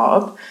a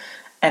job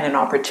and an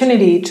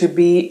opportunity to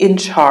be in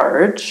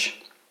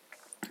charge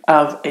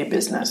of a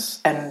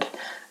business and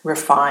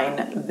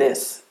refine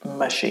this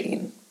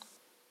machine.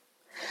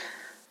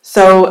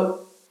 So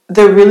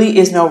there really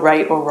is no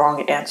right or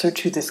wrong answer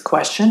to this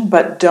question,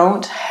 but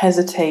don't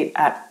hesitate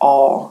at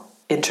all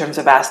in terms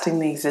of asking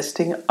the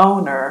existing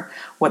owner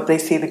what they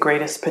see the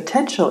greatest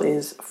potential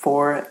is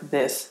for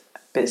this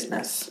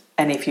business.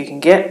 And if you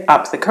can get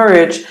up the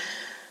courage,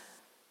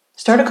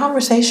 start a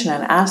conversation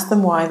and ask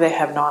them why they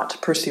have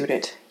not pursued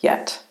it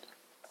yet.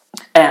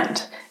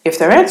 And if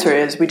their answer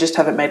is, we just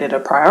haven't made it a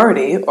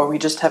priority, or we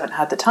just haven't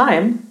had the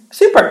time,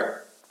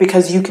 super,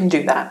 because you can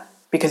do that.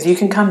 Because you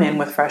can come in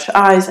with fresh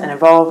eyes and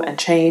evolve and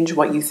change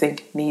what you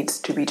think needs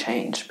to be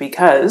changed.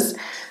 Because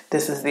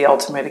this is the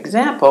ultimate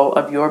example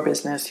of your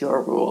business,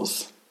 your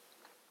rules.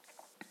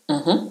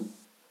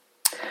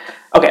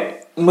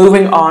 Okay,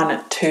 moving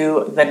on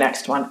to the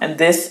next one. And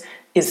this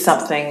is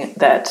something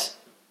that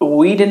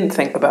we didn't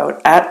think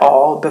about at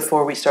all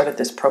before we started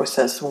this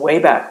process way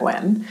back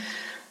when.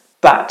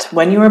 But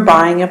when you are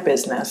buying a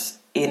business,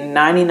 in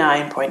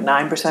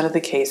 99.9% of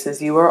the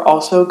cases, you are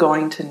also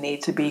going to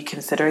need to be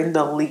considering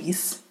the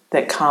lease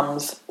that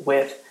comes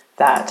with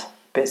that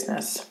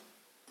business.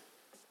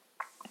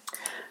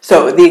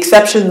 So the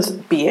exceptions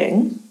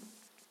being,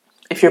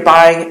 if you're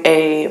buying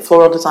a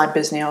floral design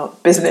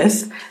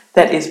business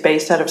that is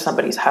based out of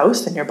somebody's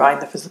house and you're buying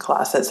the physical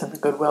assets and the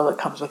goodwill that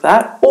comes with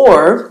that,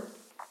 or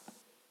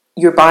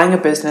you're buying a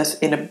business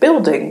in a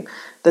building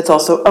that's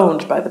also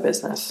owned by the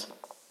business.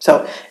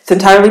 So it's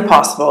entirely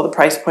possible. The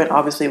price point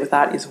obviously with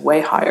that is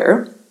way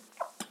higher.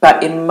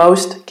 But in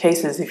most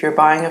cases, if you're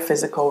buying a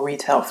physical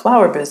retail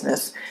flower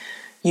business,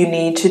 you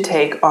need to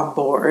take on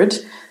board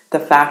the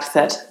fact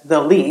that the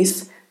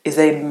lease is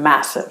a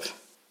massive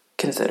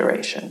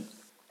consideration.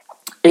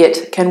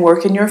 It can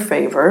work in your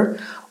favor,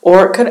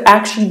 or it could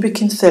actually be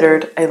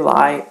considered a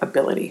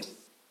liability.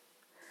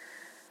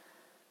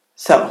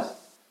 So,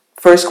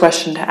 first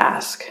question to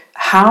ask,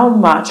 how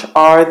much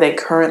are they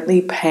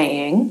currently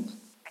paying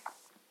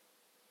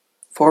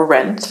for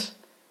rent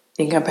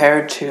in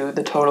compared to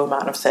the total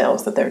amount of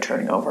sales that they're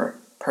turning over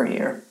per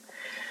year?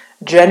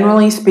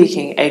 Generally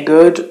speaking, a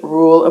good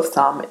rule of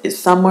thumb is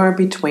somewhere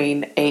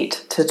between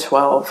 8 to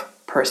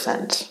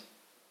 12%.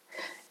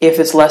 If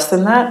it's less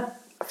than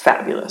that,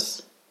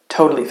 fabulous.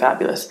 Totally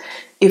fabulous.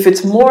 If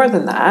it's more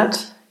than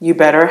that, you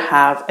better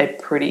have a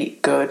pretty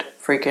good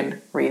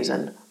freaking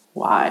reason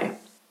why.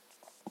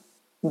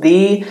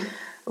 The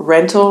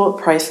rental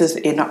prices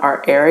in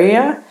our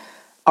area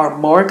are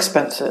more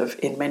expensive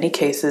in many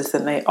cases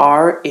than they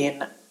are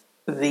in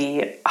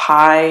the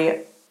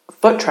high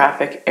foot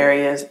traffic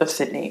areas of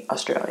Sydney,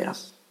 Australia.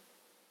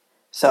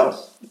 So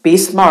be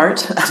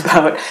smart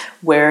about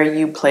where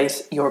you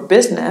place your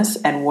business,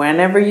 and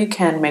whenever you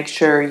can, make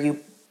sure you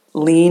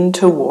lean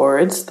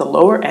towards the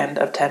lower end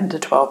of 10 to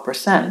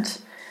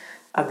 12%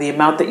 of the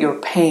amount that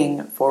you're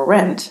paying for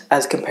rent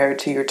as compared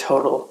to your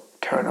total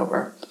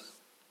turnover.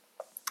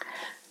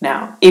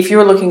 Now, if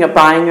you're looking at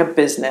buying a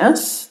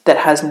business that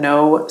has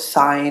no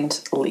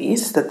signed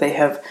lease, that they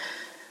have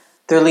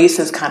their lease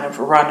is kind of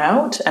run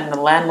out and the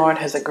landlord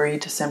has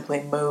agreed to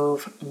simply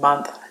move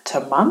month to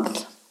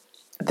month,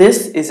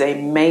 this is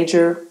a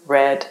major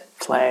red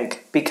flag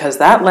because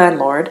that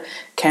landlord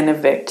can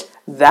evict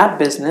that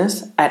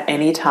business at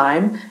any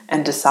time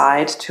and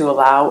decide to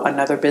allow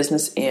another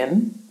business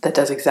in that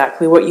does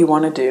exactly what you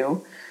want to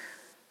do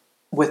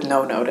with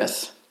no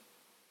notice.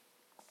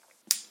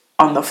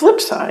 On the flip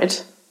side,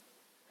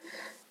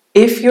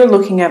 if you're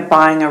looking at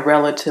buying a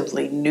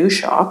relatively new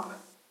shop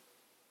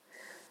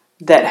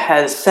that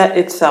has set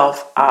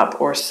itself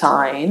up or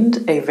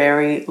signed a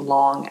very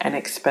long and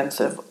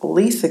expensive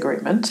lease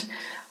agreement,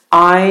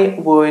 I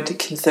would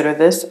consider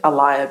this a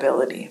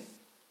liability.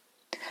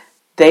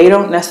 They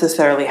don't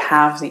necessarily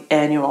have the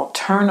annual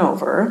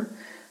turnover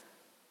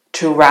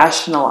to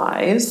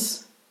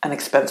rationalize an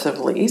expensive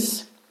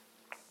lease,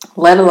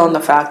 let alone the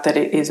fact that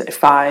it is a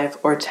 5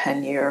 or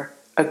 10 year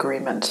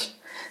agreement.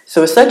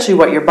 So essentially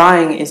what you're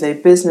buying is a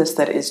business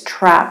that is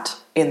trapped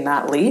in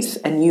that lease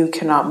and you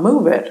cannot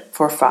move it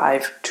for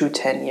 5 to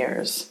 10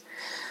 years.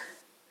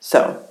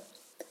 So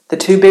the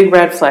two big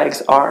red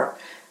flags are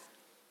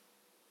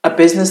a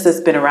business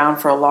that's been around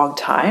for a long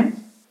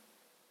time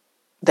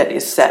that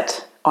is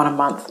set on a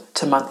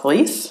month-to-month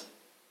lease,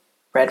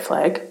 red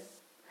flag,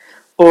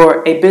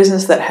 or a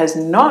business that has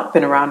not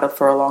been around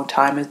for a long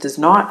time and does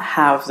not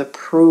have the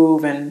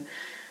proven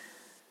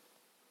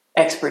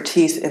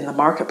expertise in the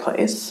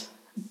marketplace,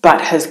 but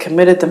has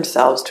committed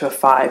themselves to a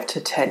 5 to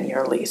 10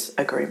 year lease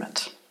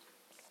agreement.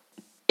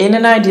 In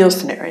an ideal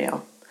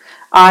scenario,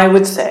 I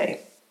would say,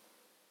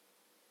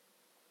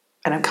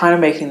 and I'm kind of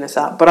making this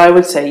up, but I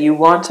would say you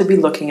want to be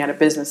looking at a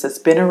business that's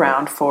been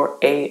around for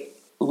a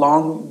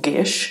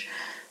longish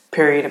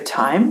period of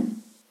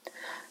time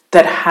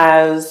that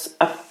has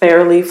a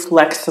fairly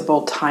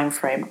flexible time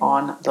frame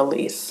on the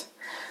lease.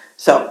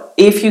 So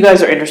if you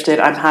guys are interested,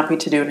 I'm happy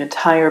to do an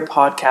entire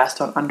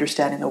podcast on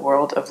understanding the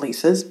world of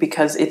leases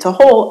because it's a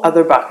whole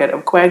other bucket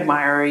of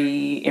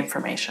quagmiry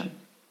information.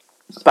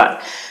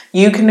 But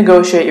you can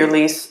negotiate your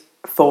lease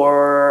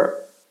for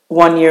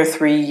 1 year,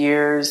 3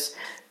 years,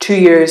 2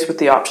 years with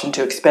the option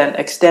to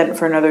extend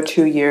for another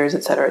 2 years,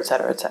 etc.,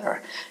 etc., etc.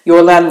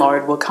 Your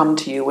landlord will come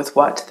to you with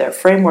what their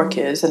framework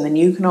is, and then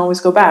you can always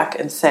go back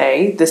and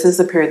say, this is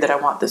the period that I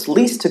want this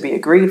lease to be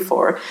agreed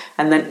for,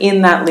 and then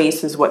in that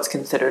lease is what's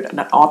considered an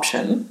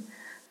option,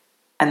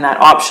 and that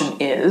option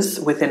is,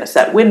 within a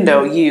set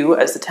window, you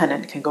as the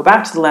tenant can go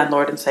back to the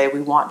landlord and say,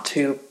 we want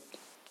to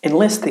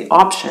enlist the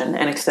option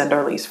and extend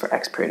our lease for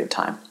X period of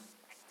time.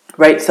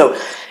 Right? So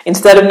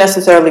instead of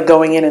necessarily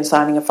going in and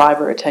signing a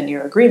 5 or a 10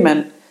 year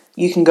agreement,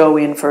 you can go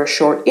in for a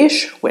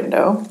short-ish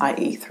window,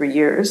 i.e. 3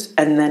 years,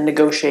 and then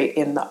negotiate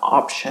in the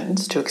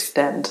options to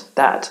extend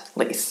that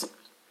lease.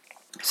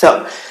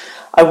 So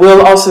I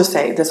will also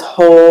say this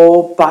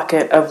whole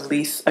bucket of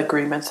lease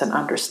agreements and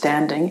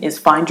understanding is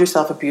find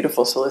yourself a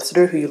beautiful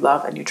solicitor who you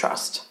love and you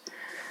trust,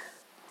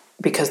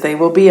 because they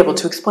will be able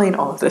to explain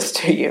all of this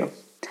to you.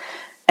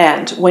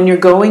 And when you're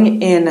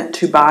going in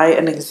to buy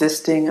an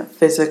existing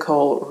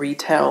physical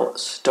retail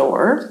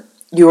store,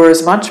 you're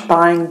as much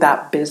buying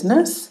that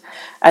business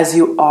as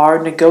you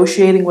are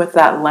negotiating with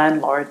that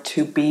landlord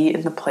to be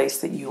in the place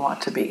that you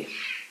want to be.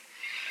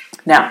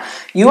 Now,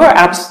 you are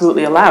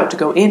absolutely allowed to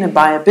go in and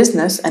buy a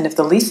business, and if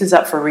the lease is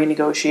up for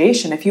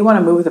renegotiation, if you want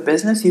to move the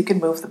business, you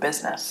can move the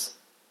business.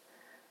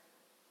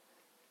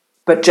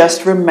 But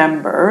just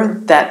remember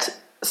that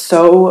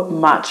so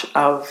much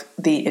of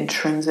the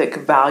intrinsic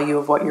value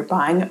of what you're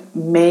buying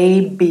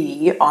may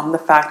be on the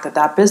fact that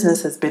that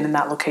business has been in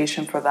that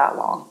location for that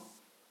long.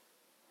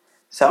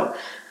 So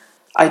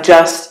I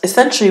just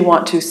essentially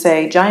want to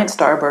say giant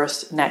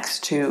starburst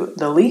next to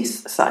the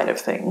lease side of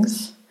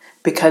things,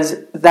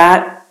 because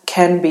that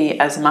can be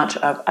as much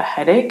of a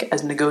headache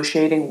as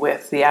negotiating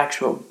with the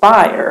actual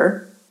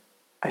buyer,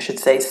 I should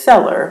say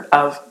seller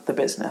of the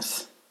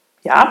business.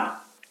 Yeah?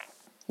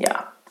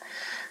 Yeah.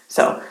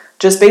 So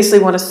just basically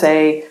want to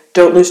say,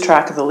 don't lose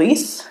track of the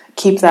lease.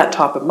 Keep that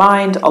top of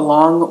mind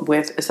along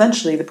with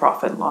essentially the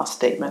profit and loss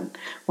statement.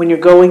 When you're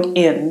going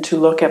in to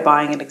look at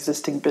buying an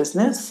existing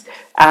business,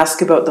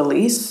 ask about the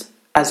lease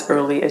as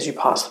early as you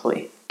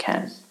possibly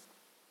can.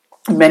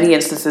 In many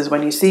instances,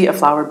 when you see a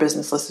flower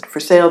business listed for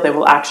sale, they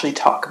will actually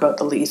talk about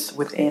the lease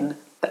within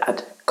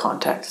that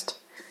context.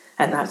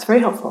 And that's very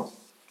helpful.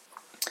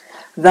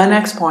 The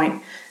next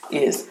point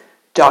is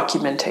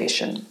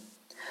documentation.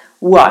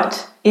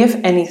 What, if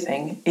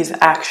anything, is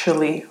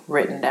actually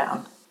written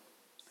down?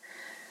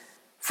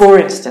 For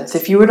instance,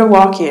 if you were to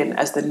walk in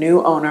as the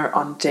new owner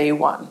on day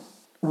one,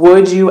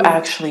 would you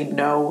actually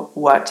know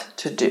what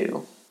to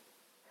do?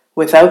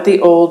 Without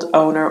the old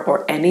owner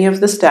or any of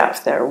the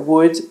staff there,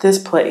 would this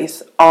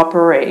place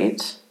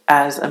operate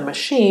as a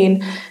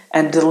machine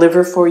and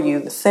deliver for you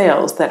the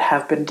sales that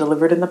have been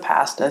delivered in the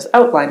past as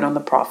outlined on the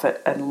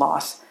profit and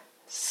loss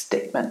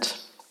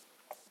statement?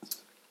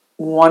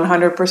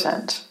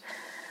 100%.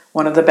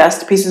 One of the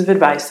best pieces of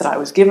advice that I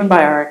was given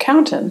by our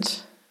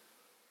accountant,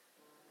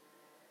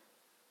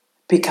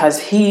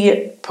 because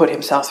he put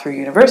himself through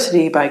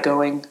university by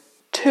going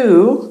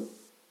to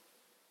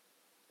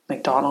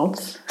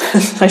McDonald's,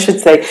 I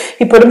should say.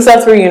 He put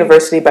himself through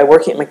university by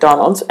working at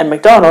McDonald's, and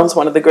McDonald's,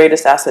 one of the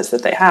greatest assets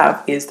that they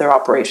have is their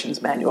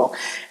operations manual.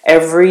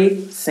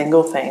 Every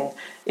single thing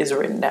is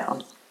written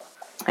down.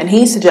 And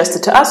he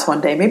suggested to us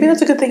one day, maybe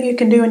that's a good thing you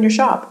can do in your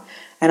shop.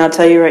 And I'll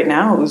tell you right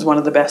now, it was one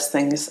of the best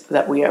things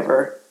that we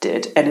ever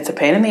did. And it's a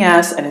pain in the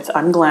ass, and it's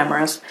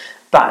unglamorous,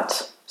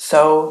 but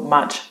so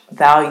much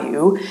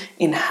value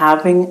in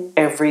having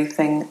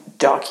everything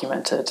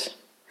documented.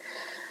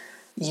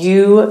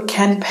 You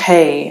can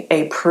pay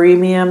a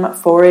premium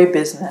for a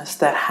business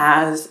that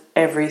has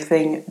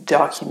everything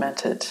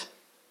documented.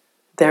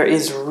 There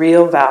is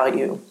real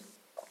value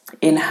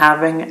in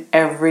having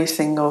every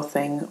single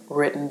thing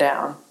written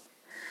down.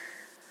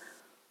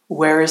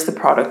 Where is the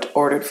product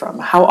ordered from?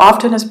 How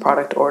often is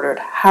product ordered?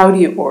 How do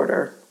you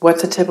order?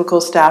 What's a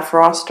typical staff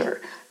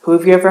roster? Who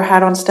have you ever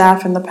had on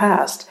staff in the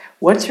past?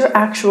 What's your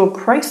actual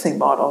pricing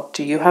model?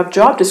 Do you have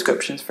job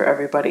descriptions for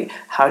everybody?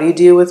 How do you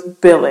deal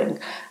with billing?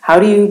 How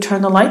do you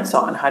turn the lights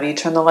on? How do you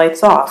turn the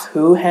lights off?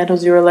 Who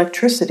handles your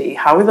electricity?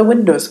 How are the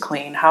windows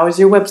cleaned? How is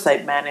your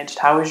website managed?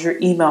 How is your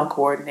email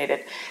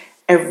coordinated?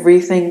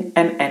 Everything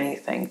and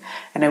anything.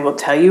 And I will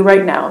tell you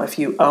right now, if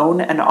you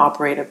own and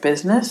operate a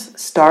business,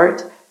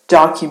 start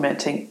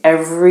documenting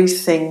every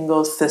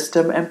single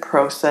system and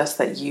process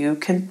that you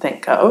can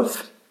think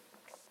of,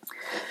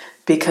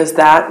 because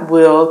that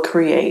will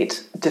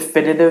create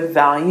definitive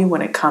value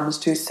when it comes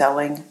to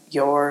selling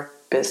your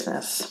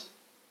business.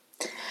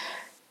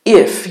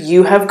 If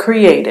you have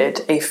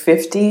created a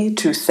 50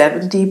 to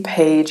 70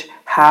 page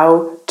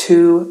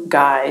how-to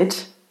guide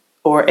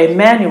or a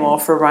manual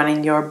for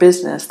running your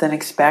business, then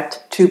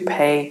expect to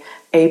pay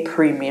a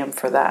premium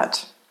for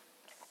that.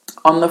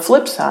 On the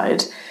flip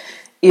side,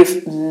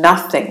 if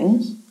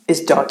nothing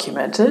is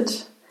documented,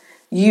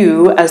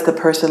 you, as the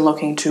person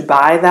looking to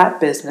buy that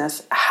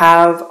business,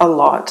 have a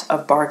lot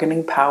of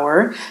bargaining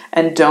power,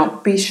 and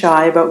don't be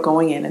shy about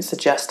going in and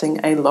suggesting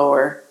a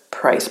lower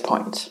price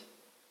point.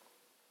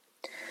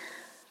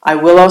 I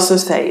will also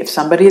say, if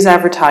somebody is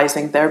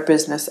advertising their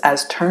business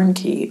as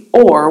turnkey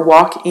or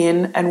walk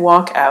in and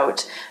walk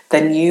out,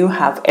 then you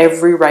have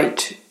every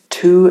right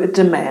to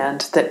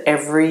demand that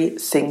every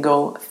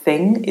single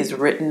thing is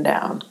written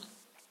down.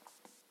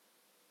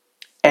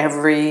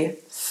 Every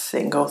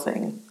single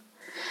thing.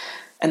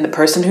 And the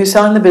person who's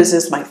selling the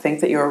business might think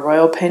that you're a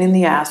royal pain in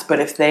the ass, but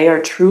if they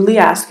are truly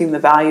asking the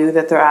value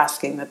that they're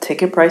asking, the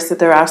ticket price that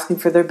they're asking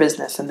for their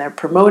business, and they're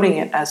promoting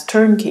it as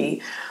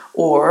turnkey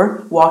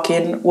or walk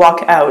in,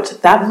 walk out,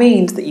 that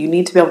means that you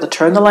need to be able to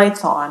turn the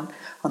lights on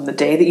the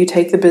day that you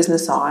take the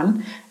business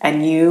on,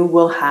 and you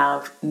will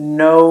have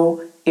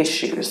no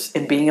issues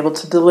in being able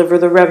to deliver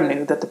the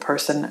revenue that the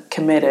person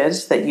committed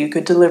that you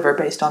could deliver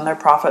based on their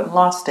profit and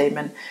loss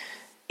statement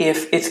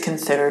if it's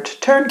considered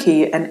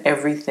turnkey and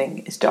everything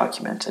is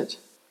documented.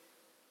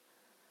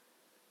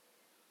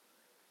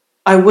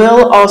 I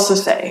will also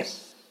say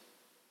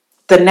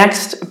the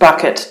next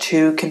bucket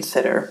to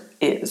consider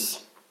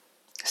is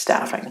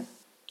staffing.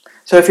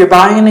 So if you're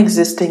buying an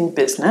existing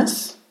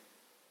business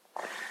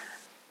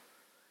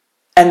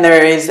and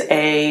there is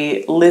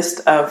a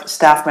list of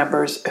staff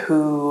members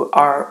who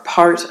are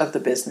part of the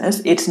business,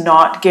 it's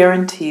not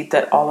guaranteed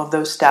that all of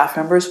those staff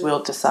members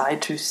will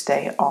decide to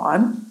stay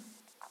on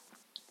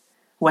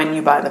when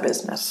you buy the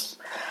business.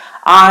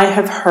 I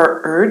have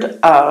heard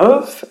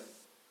of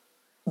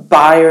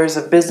buyers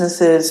of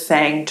businesses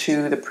saying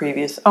to the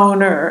previous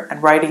owner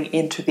and writing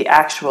into the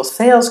actual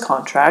sales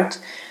contract,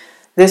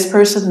 this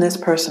person, and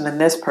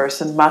this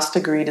person must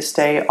agree to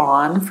stay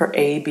on for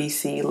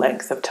ABC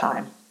length of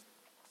time.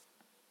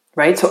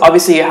 Right? So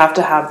obviously you have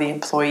to have the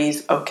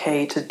employees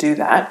okay to do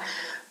that,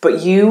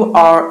 but you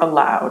are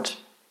allowed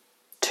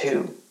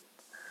to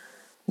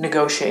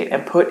negotiate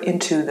and put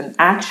into the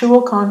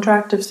actual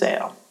contract of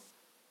sale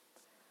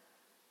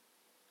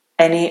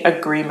any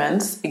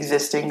agreements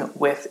existing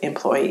with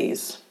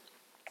employees.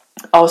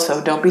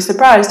 Also, don't be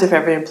surprised if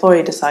every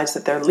employee decides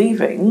that they're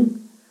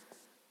leaving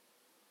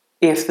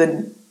if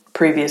the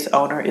previous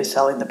owner is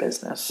selling the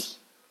business.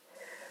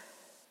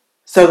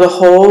 So the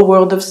whole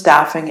world of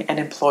staffing and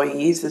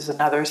employees is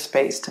another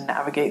space to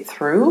navigate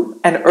through.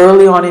 And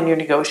early on in your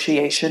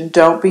negotiation,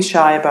 don't be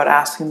shy about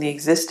asking the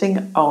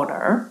existing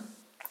owner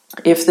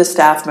if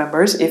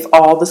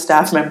all the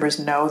staff members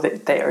know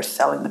that they are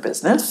selling the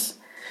business,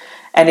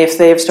 and if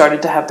they have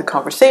started to have the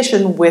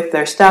conversation with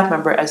their staff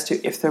member as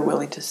to if they're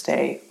willing to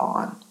stay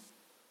on.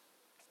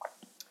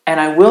 And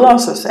I will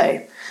also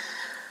say,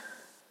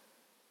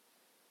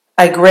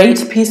 a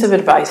great piece of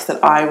advice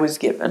that I was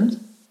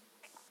given,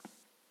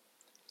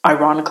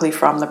 ironically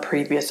from the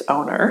previous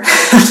owner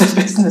of the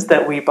business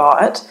that we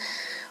bought,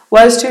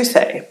 was to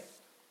say,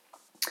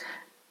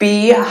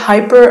 be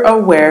hyper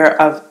aware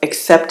of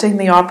accepting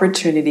the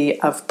opportunity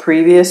of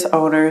previous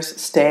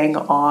owners staying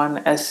on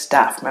as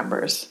staff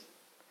members.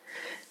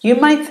 You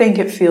might think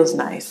it feels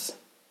nice,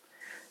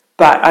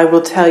 but I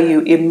will tell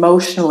you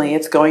emotionally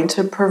it's going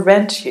to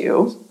prevent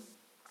you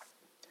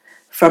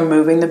from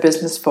moving the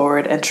business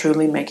forward and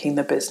truly making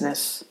the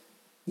business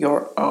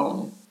your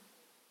own.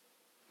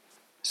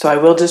 So I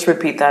will just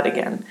repeat that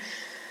again.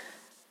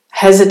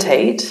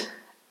 hesitate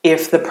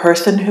if the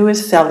person who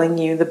is selling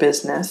you the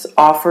business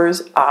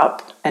offers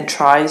up and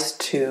tries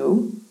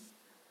to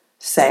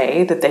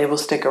say that they will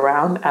stick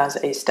around as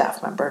a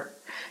staff member.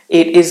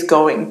 It is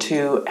going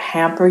to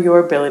hamper your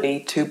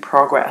ability to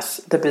progress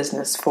the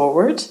business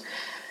forward.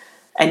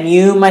 And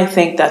you might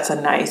think that's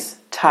a nice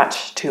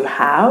touch to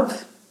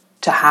have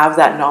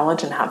that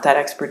knowledge and have that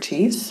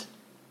expertise.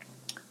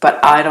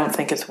 But I don't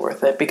think it's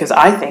worth it, because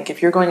I think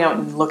if you're going out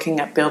and looking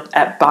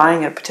at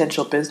buying a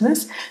potential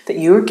business, that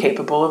you are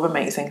capable of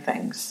amazing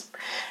things.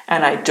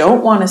 And I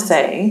don't want to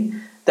say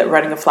that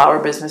running a flower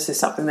business is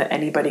something that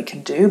anybody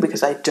can do,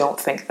 because I don't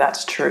think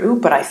that's true.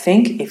 But I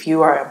think if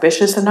you are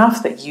ambitious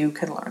enough, that you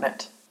can learn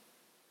it.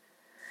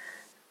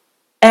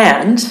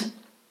 And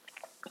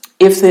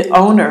if the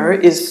owner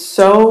is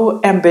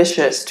so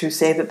ambitious to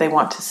say that they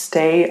want to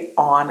stay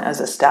on as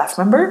a staff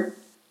member,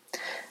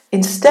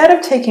 instead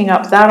of taking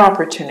up that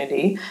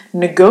opportunity,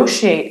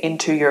 negotiate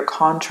into your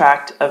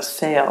contract of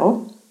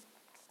sale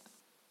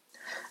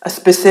a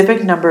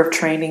specific number of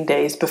training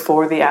days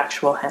before the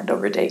actual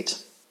handover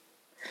date.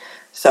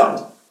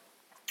 So,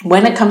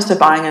 when it comes to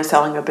buying and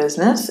selling a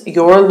business,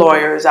 your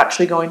lawyer is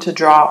actually going to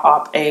draw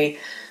up a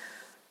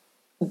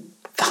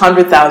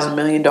 $100,000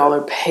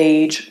 million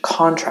page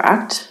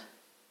contract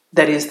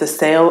that is the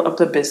sale of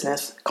the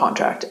business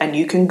contract. And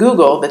you can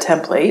Google the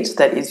template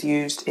that is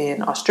used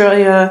in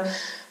Australia.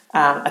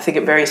 I think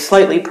it varies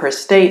slightly per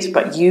state,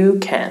 but you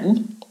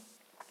can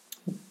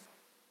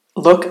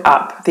look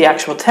up the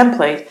actual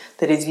template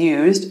that is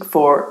used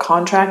for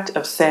contract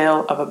of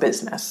sale of a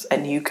business,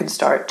 and you can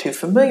start to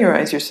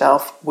familiarize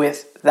yourself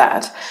with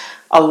that.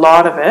 A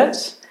lot of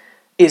it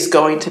is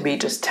going to be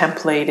just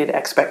templated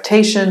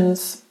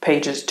expectations,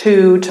 pages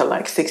 2 to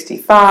like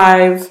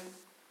 65,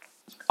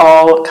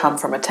 all come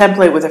from a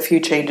template with a few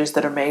changes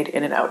that are made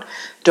in and out.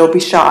 Don't be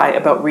shy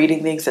about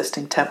reading the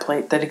existing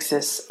template that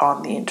exists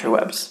on the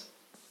interwebs.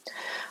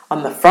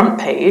 On the front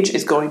page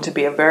is going to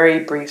be a very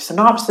brief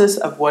synopsis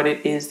of what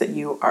it is that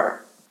you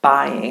are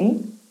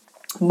buying.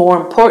 More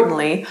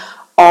importantly,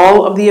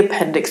 all of the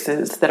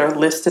appendixes that are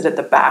listed at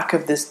the back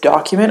of this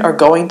document are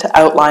going to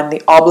outline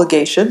the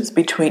obligations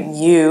between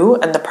you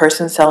and the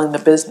person selling the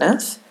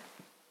business,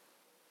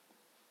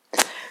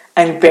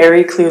 and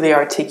very clearly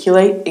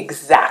articulate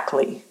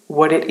exactly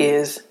what it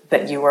is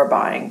that you are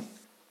buying.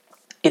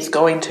 It's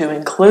going to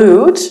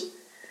include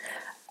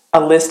a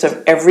list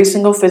of every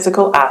single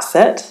physical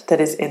asset that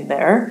is in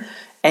there,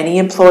 any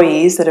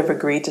employees that have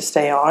agreed to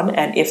stay on,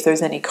 and if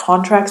there's any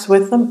contracts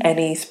with them,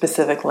 any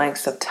specific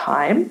lengths of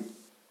time.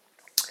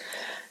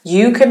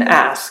 You can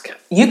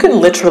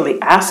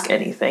literally ask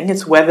anything.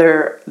 It's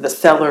whether the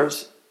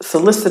seller's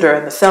solicitor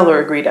and the seller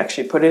agreed to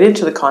actually put it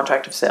into the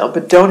contract of sale,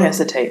 but don't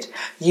hesitate.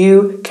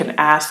 You can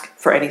ask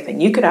for anything.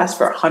 You could ask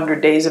for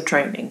 100 days of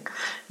training.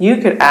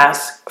 You could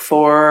ask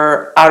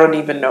for, I don't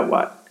even know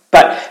what.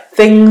 But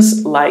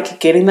things like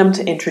getting them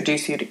to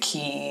introduce you to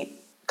key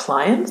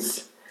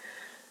clients,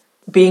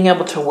 being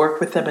able to work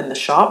with them in the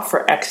shop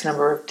for X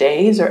number of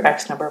days or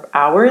X number of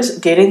hours,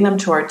 getting them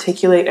to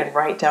articulate and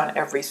write down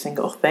every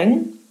single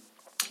thing,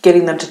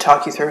 getting them to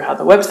talk you through how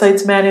the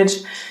website's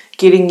managed,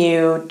 getting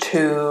you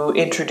to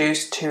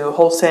introduce to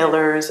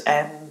wholesalers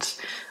and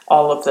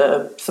all of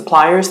the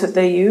suppliers that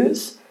they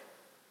use.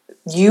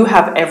 You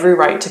have every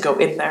right to go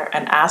in there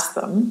and ask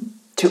them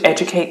to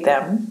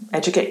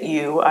educate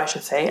you, I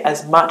should say,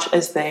 as much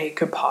as they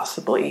could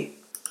possibly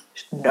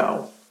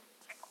know.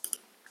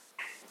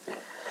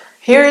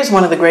 Here is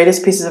one of the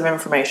greatest pieces of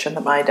information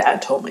that my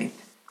dad told me.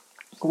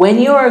 When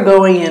you are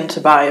going in to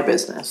buy a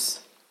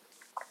business,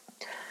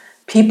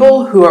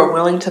 people who are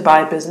willing to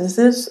buy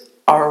businesses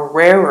are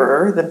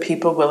rarer than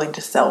people willing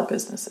to sell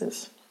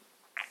businesses.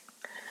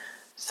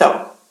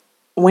 So,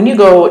 when you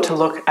go to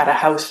look at a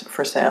house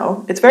for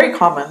sale, it's very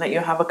common that you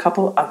have a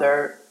couple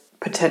other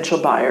potential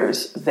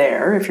buyers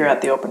there if you're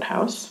at the open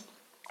house.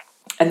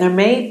 And there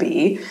may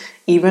be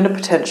even a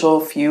potential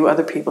few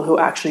other people who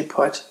actually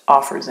put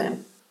offers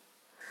in.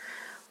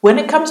 When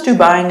it comes to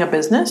buying a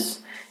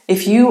business,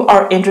 if you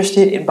are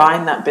interested in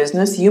buying that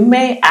business, you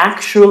may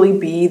actually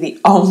be the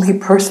only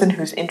person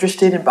who's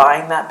interested in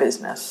buying that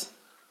business.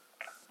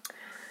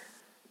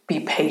 Be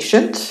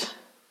patient.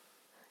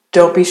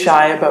 Don't be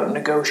shy about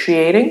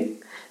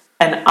negotiating,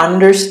 and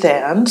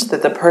understand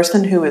that the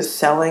person who is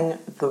selling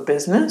the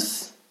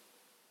business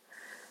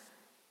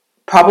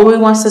probably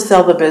wants to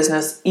sell the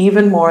business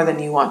even more than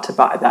you want to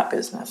buy that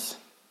business.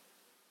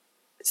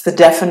 It's the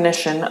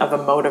definition of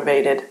a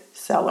motivated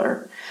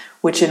seller,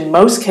 which in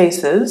most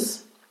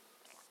cases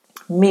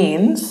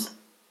means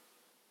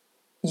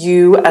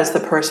you, as the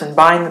person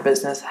buying the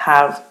business,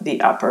 have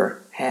the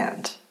upper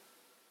hand.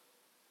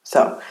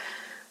 So,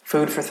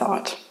 food for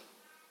thought.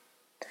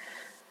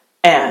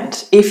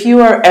 And if you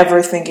are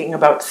ever thinking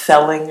about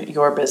selling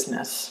your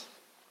business,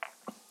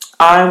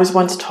 I was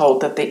once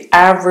told that the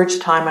average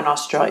time in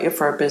Australia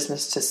for a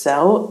business to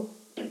sell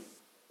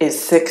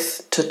is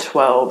 6 to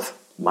 12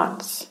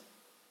 months.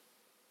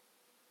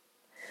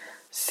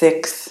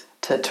 6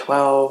 to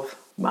 12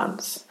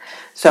 months.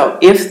 So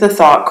if the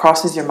thought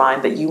crosses your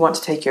mind that you want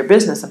to take your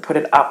business and put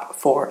it up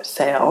for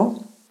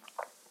sale,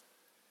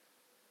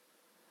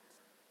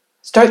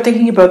 start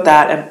thinking about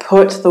that and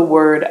put the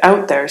word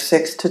out there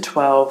 6 to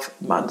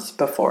 12 months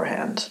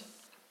beforehand.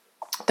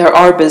 There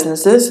are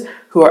businesses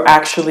who are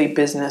actually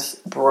business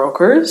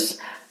brokers.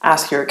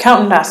 Ask your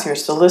accountant, ask your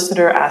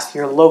solicitor, ask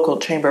your local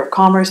chamber of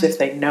commerce if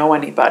they know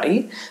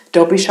anybody.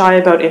 Don't be shy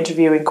about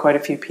interviewing quite a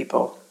few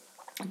people.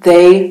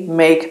 They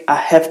make a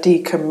hefty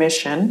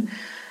commission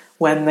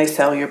when they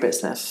sell your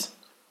business.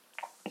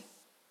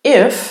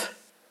 If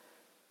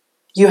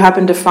you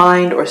happen to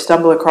find or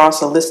stumble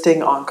across a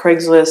listing on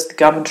Craigslist,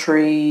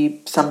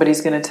 Gumtree,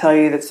 somebody's going to tell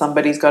you that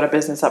somebody's got a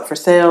business up for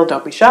sale,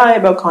 don't be shy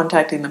about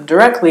contacting them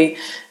directly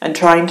and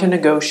trying to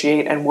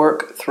negotiate and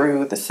work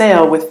through the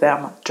sale with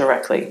them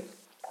directly.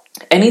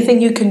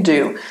 Anything you can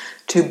do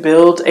to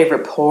build a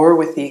rapport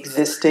with the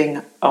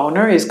existing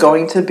owner is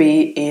going to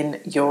be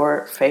in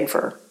your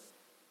favor.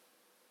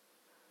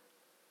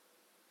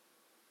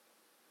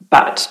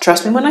 But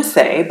trust me when I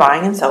say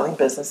buying and selling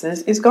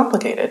businesses is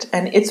complicated,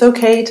 and it's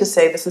okay to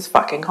say this is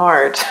fucking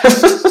hard.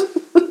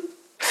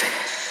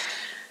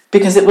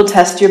 Because it will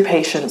test your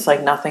patience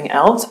like nothing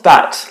else.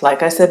 But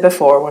like I said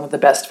before, one of the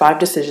best 5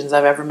 decisions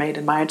I've ever made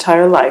in my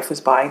entire life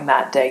was buying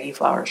that daggy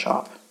flower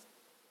shop.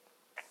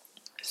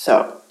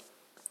 So,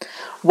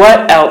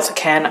 what else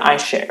can I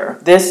share?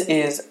 This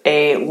is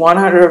a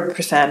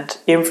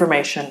 100%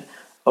 information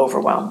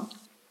overwhelm.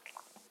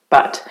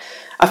 But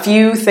a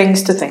few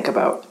things to think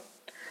about.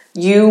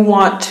 You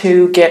want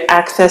to get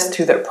access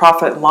to their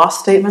profit and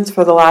loss statements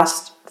for the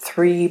last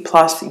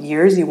 3+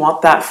 years. You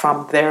want that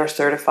from their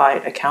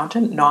certified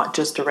accountant, not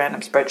just a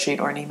random spreadsheet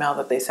or an email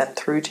that they send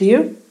through to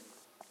you.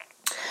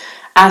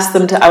 Ask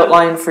them to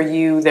outline for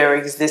you their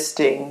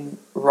existing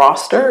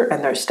roster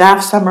and their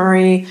staff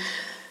summary.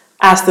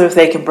 Ask them if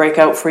they can break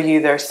out for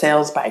you their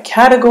sales by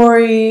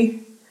category.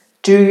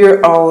 Do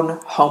your own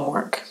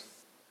homework.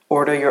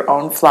 Order your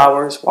own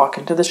flowers, walk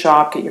into the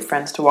shop, get your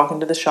friends to walk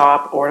into the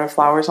shop, order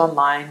flowers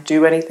online,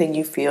 do anything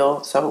you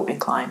feel so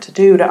inclined to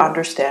do to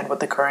understand what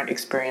the current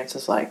experience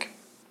is like.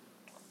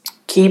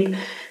 Keep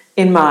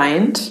in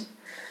mind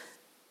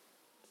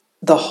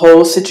the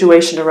whole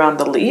situation around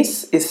the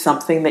lease is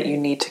something that you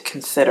need to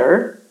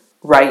consider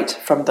right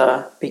from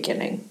the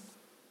beginning.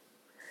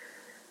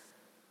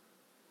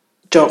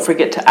 Don't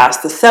forget to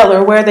ask the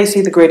seller where they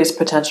see the greatest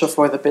potential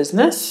for the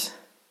business.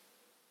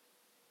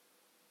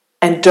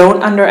 And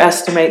don't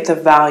underestimate the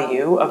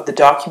value of the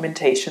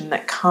documentation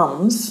that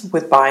comes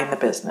with buying the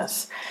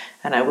business.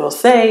 And I will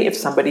say, if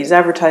somebody's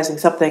advertising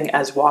something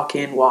as walk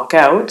in, walk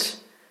out,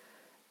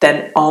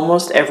 then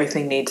almost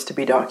everything needs to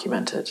be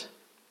documented.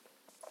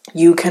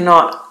 You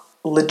cannot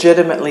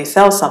legitimately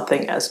sell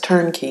something as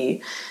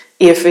turnkey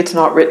if it's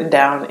not written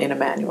down in a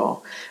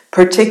manual.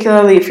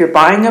 Particularly if you're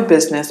buying a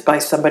business by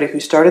somebody who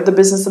started the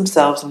business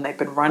themselves and they've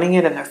been running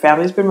it and their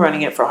family's been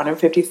running it for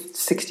 150,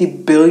 60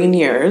 billion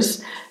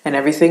years and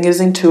everything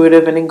is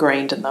intuitive and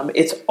ingrained in them,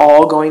 it's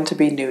all going to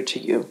be new to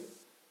you.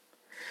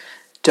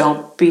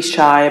 Don't be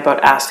shy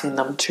about asking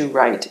them to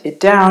write it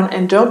down,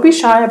 and don't be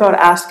shy about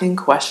asking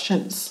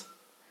questions.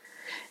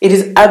 It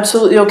is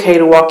absolutely okay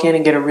to walk in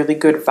and get a really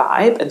good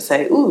vibe and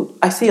say, ooh,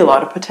 I see a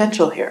lot of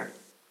potential here.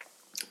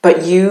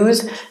 But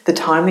use the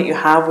time that you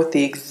have with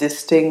the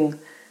existing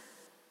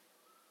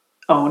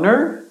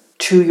owner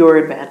to your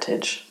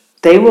advantage.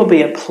 They will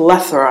be a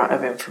plethora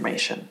of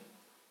information.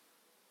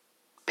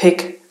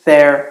 Pick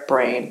their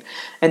brain.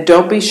 And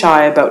don't be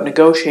shy about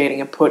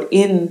negotiating and put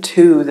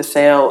into the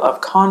sale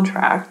of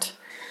contract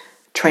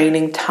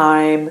training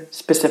time,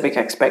 specific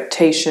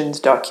expectations,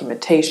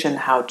 documentation,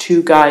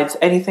 how-to guides,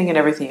 anything and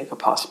everything you could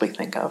possibly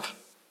think of.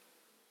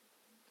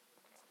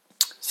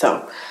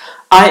 So,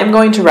 I am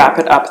going to wrap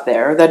it up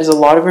there. That is a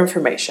lot of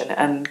information,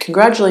 and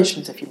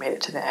congratulations if you made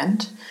it to the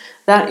end.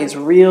 That is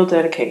real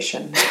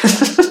dedication.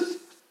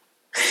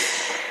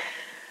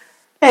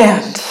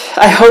 And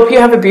I hope you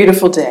have a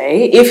beautiful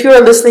day. If you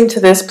are listening to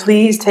this,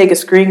 please take a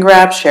screen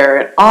grab, share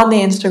it on the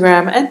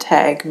Instagram, and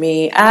tag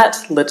me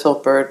at Little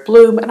Bird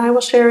Bloom, and I will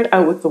share it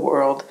out with the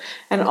world.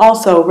 And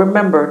also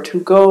remember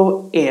to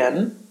go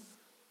in,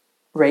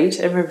 rate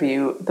and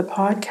review the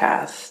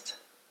podcast.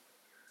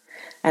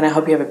 And I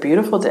hope you have a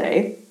beautiful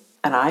day,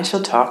 and I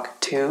shall talk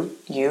to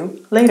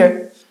you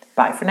later.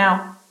 Bye for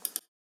now.